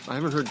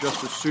heard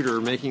Justice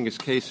Souter making his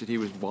case that he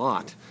was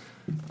bought.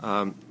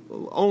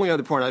 Only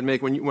other point I'd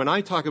make, when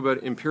I talk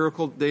about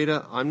empirical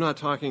data, I'm not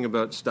talking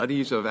about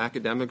studies of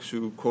academics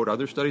who quote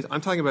other studies. I'm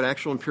talking about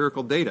actual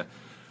empirical data.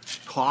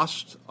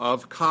 Cost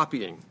of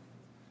copying.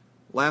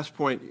 Last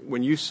point,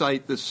 when you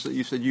cite this,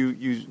 you said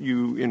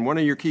you in one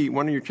of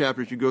your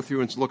chapters, you go through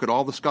and look at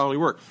all the scholarly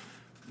work.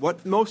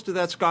 What most of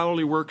that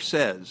scholarly work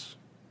says,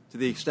 to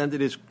the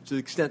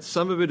extent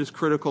some of it is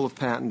critical of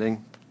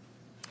patenting,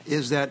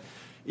 is that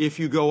if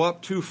you go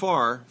up too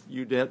far,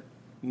 you get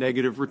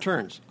negative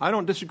returns. I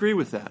don't disagree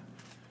with that.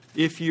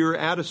 If you're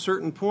at a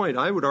certain point,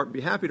 I would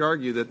be happy to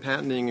argue that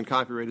patenting and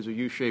copyright is a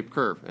U-shaped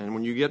curve. And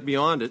when you get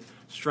beyond it,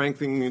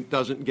 strengthening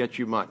doesn't get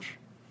you much.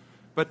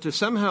 But to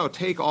somehow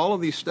take all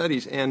of these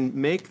studies and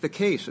make the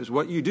case, is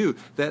what you do,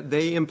 that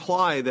they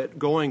imply that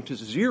going to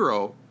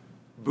zero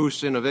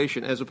boosts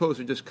innovation as opposed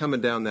to just coming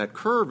down that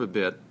curve a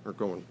bit or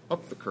going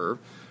up the curve,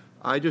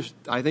 I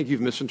think you've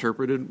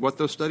misinterpreted what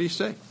those studies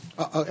say.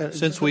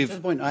 Since we've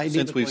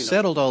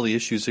settled all the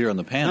issues here on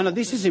the panel. No,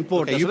 this is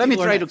important. Okay, so let me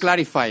try to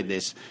clarify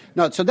this.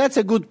 No, so that's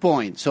a good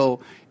point. So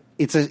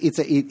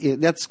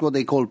that's what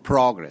they call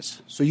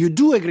progress. So you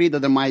do agree that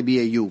there might be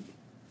a U.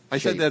 I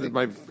said that in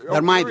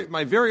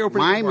my very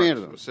opening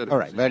remarks. All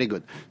right, very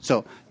good.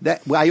 So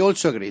I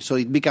also agree. So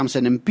it becomes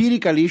an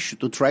empirical issue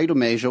to try to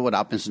measure what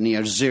happens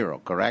near zero,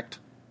 correct?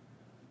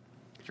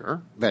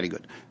 Sure. Very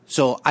good.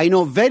 So I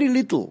know very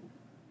little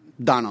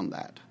done on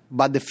that.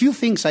 But the few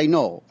things I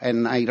know,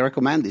 and I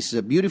recommend this, is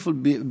a beautiful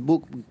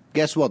book,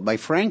 guess what, by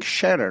Frank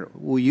Scherer,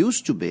 who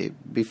used to be,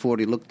 before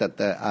he looked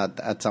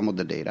at some of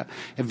the data,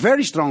 a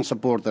very strong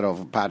supporter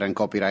of patent and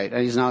copyright,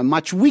 and is now a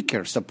much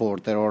weaker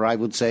supporter, or I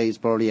would say is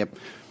probably a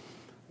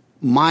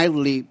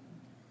mildly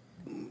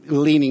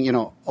leaning,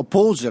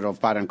 opposer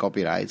of patent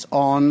copyrights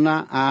on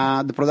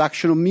the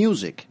production of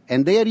music.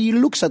 And there he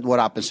looks at what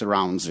happens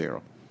around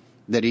zero.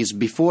 That is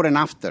before and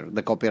after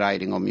the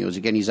copywriting of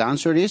music. And his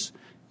answer is,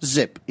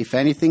 zip. If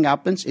anything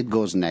happens, it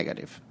goes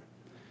negative.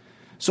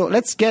 So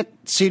let's get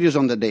serious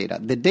on the data.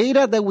 The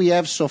data that we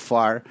have so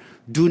far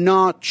do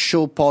not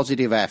show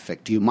positive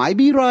effect. You might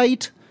be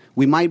right.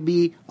 We might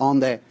be on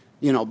the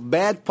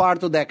bad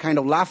part of that kind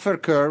of Laffer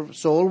curve.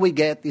 So all we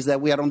get is that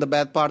we are on the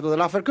bad part of the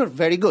Laffer curve.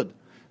 Very good.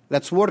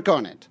 Let's work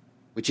on it,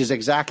 which is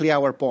exactly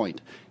our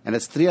point. And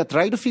let's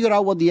try to figure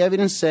out what the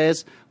evidence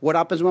says, what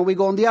happens when we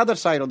go on the other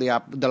side of the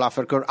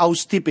Laffer curve, how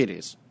steep it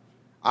is.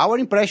 Our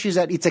impression is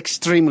that it's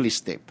extremely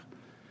steep.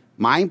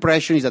 My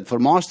impression is that for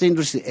most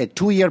industries, a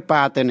 2-year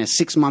patent and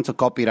 6 months of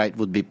copyright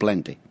would be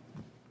plenty.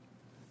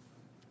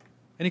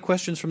 Any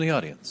questions from the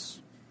audience?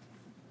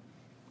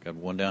 Got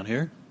one down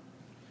here.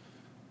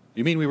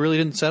 You mean we really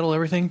didn't settle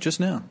everything just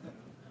now?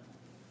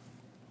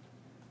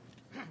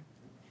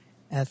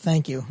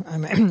 Thank you.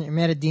 I'm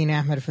Ahmadine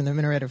Ahmed from the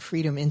Minaret of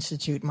Freedom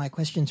Institute. My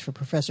question's for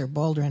Professor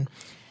Baldwin.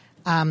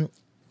 I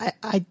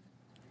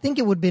think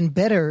it would have been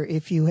better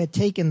if you had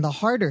taken the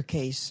harder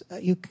case.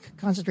 You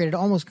concentrated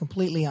almost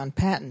completely on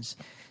patents.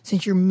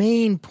 Since your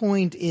main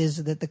point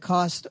is that the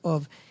cost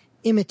of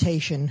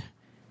imitation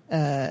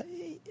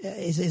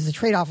is the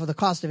trade-off of the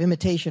cost of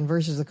imitation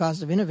versus the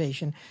cost of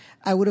innovation,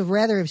 I would have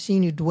rather have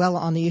seen you dwell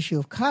on the issue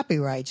of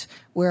copyrights,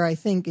 where I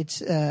think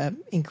it's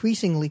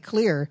increasingly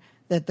clear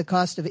that the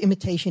cost of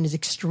imitation is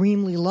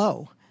extremely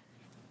low.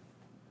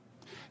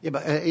 Yeah,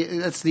 but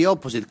that's the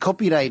opposite.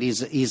 Copyright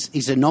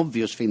is an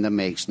obvious thing that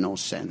makes no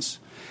sense.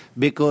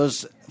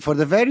 Because for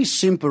the very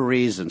simple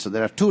reason, so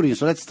there are two reasons.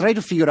 So let's try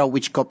to figure out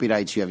which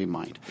copyrights you have in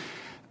mind.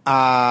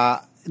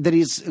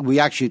 We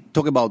actually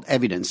talk about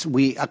evidence.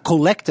 We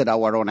collected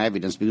our own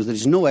evidence because there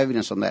is no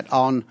evidence on that,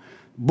 on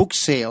book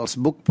sales,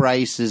 book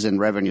prices, and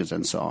revenues,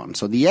 and so on.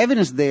 So the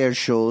evidence there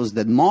shows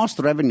that most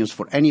revenues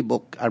for any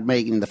book are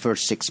made in the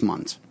first 6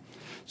 months.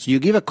 So you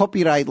give a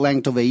copyright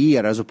length of a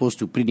year as opposed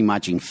to pretty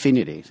much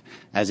infinity,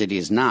 as it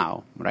is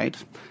now, right?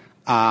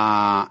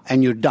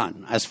 And you're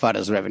done as far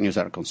as revenues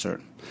are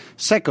concerned.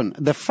 Second,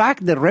 the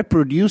fact that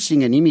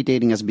reproducing and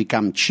imitating has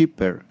become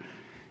cheaper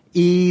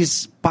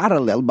is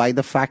paralleled by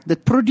the fact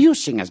that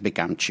producing has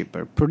become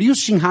cheaper.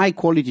 Producing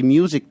high-quality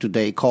music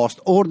today costs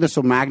orders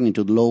of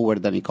magnitude lower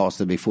than it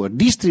costed before.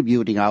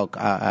 Distributing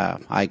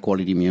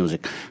high-quality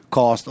music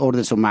costs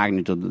orders of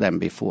magnitude than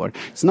before.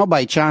 It's not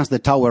by chance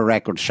that Tower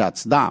Records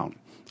shuts down.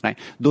 Right?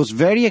 Those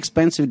very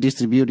expensive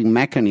distributing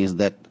mechanisms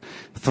that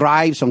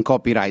thrives on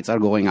copyrights are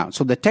going out.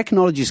 So the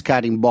technology is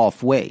cutting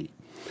both ways.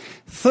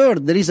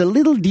 Third, there is a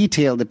little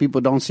detail that people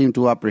don't seem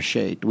to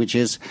appreciate, which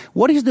is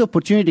what is the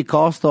opportunity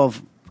cost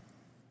of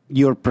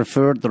your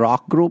preferred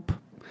rock group?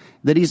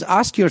 That is,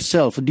 ask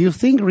yourself, do you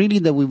think really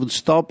that we would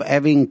stop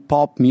having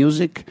pop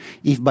music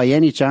if by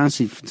any chance,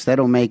 if instead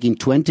of making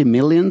 20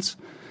 millions,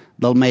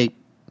 they'll make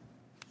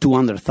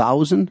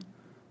 200,000?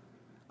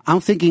 I'm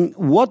thinking,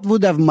 what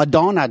would have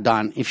Madonna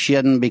done if she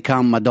hadn't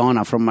become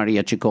Madonna from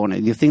Maria Ciccone?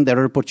 Do you think that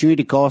her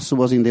opportunity cost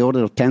was in the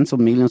order of tens of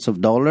millions of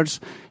dollars?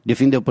 Do you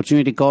think the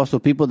opportunity cost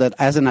of people that,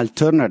 as an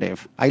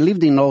alternative, I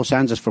lived in Los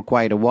Angeles for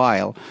quite a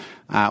while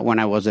when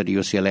I was at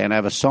UCLA, and I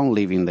have a son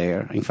living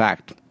there, in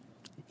fact,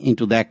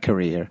 into that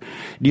career.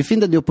 Do you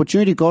think that the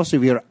opportunity cost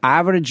of your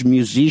average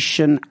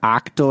musician,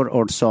 actor,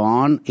 or so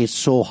on is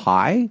so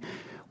high?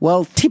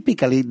 Well,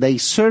 typically, they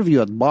serve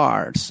you at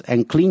bars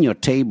and clean your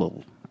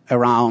table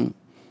around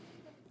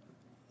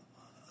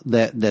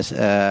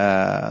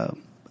the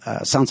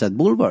Sunset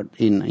Boulevard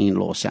in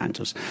Los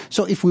Angeles.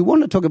 So if we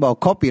want to talk about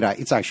copyright,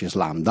 it's actually a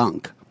slam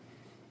dunk.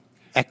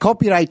 A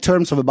copyright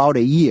terms of about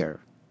a year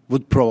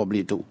would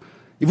probably do.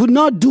 It would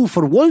not do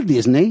for Walt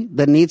Disney,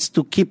 that needs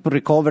to keep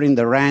recovering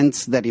the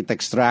rents that it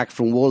extracts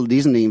from Walt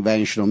Disney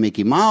invention of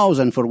Mickey Mouse,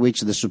 and for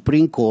which the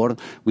Supreme Court,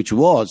 which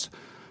was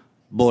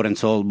bought and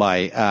sold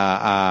by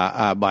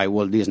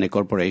Walt Disney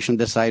Corporation,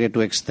 decided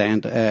to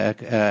extend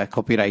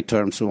copyright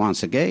terms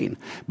once again.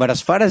 But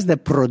as far as the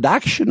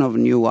production of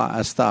new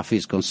stuff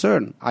is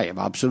concerned, I have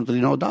absolutely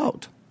no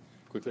doubt.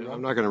 Quickly,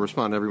 I'm not going to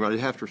respond to everybody.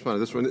 I have to respond to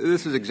this one.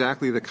 This is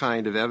exactly the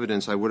kind of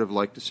evidence I would have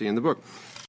liked to see in the book.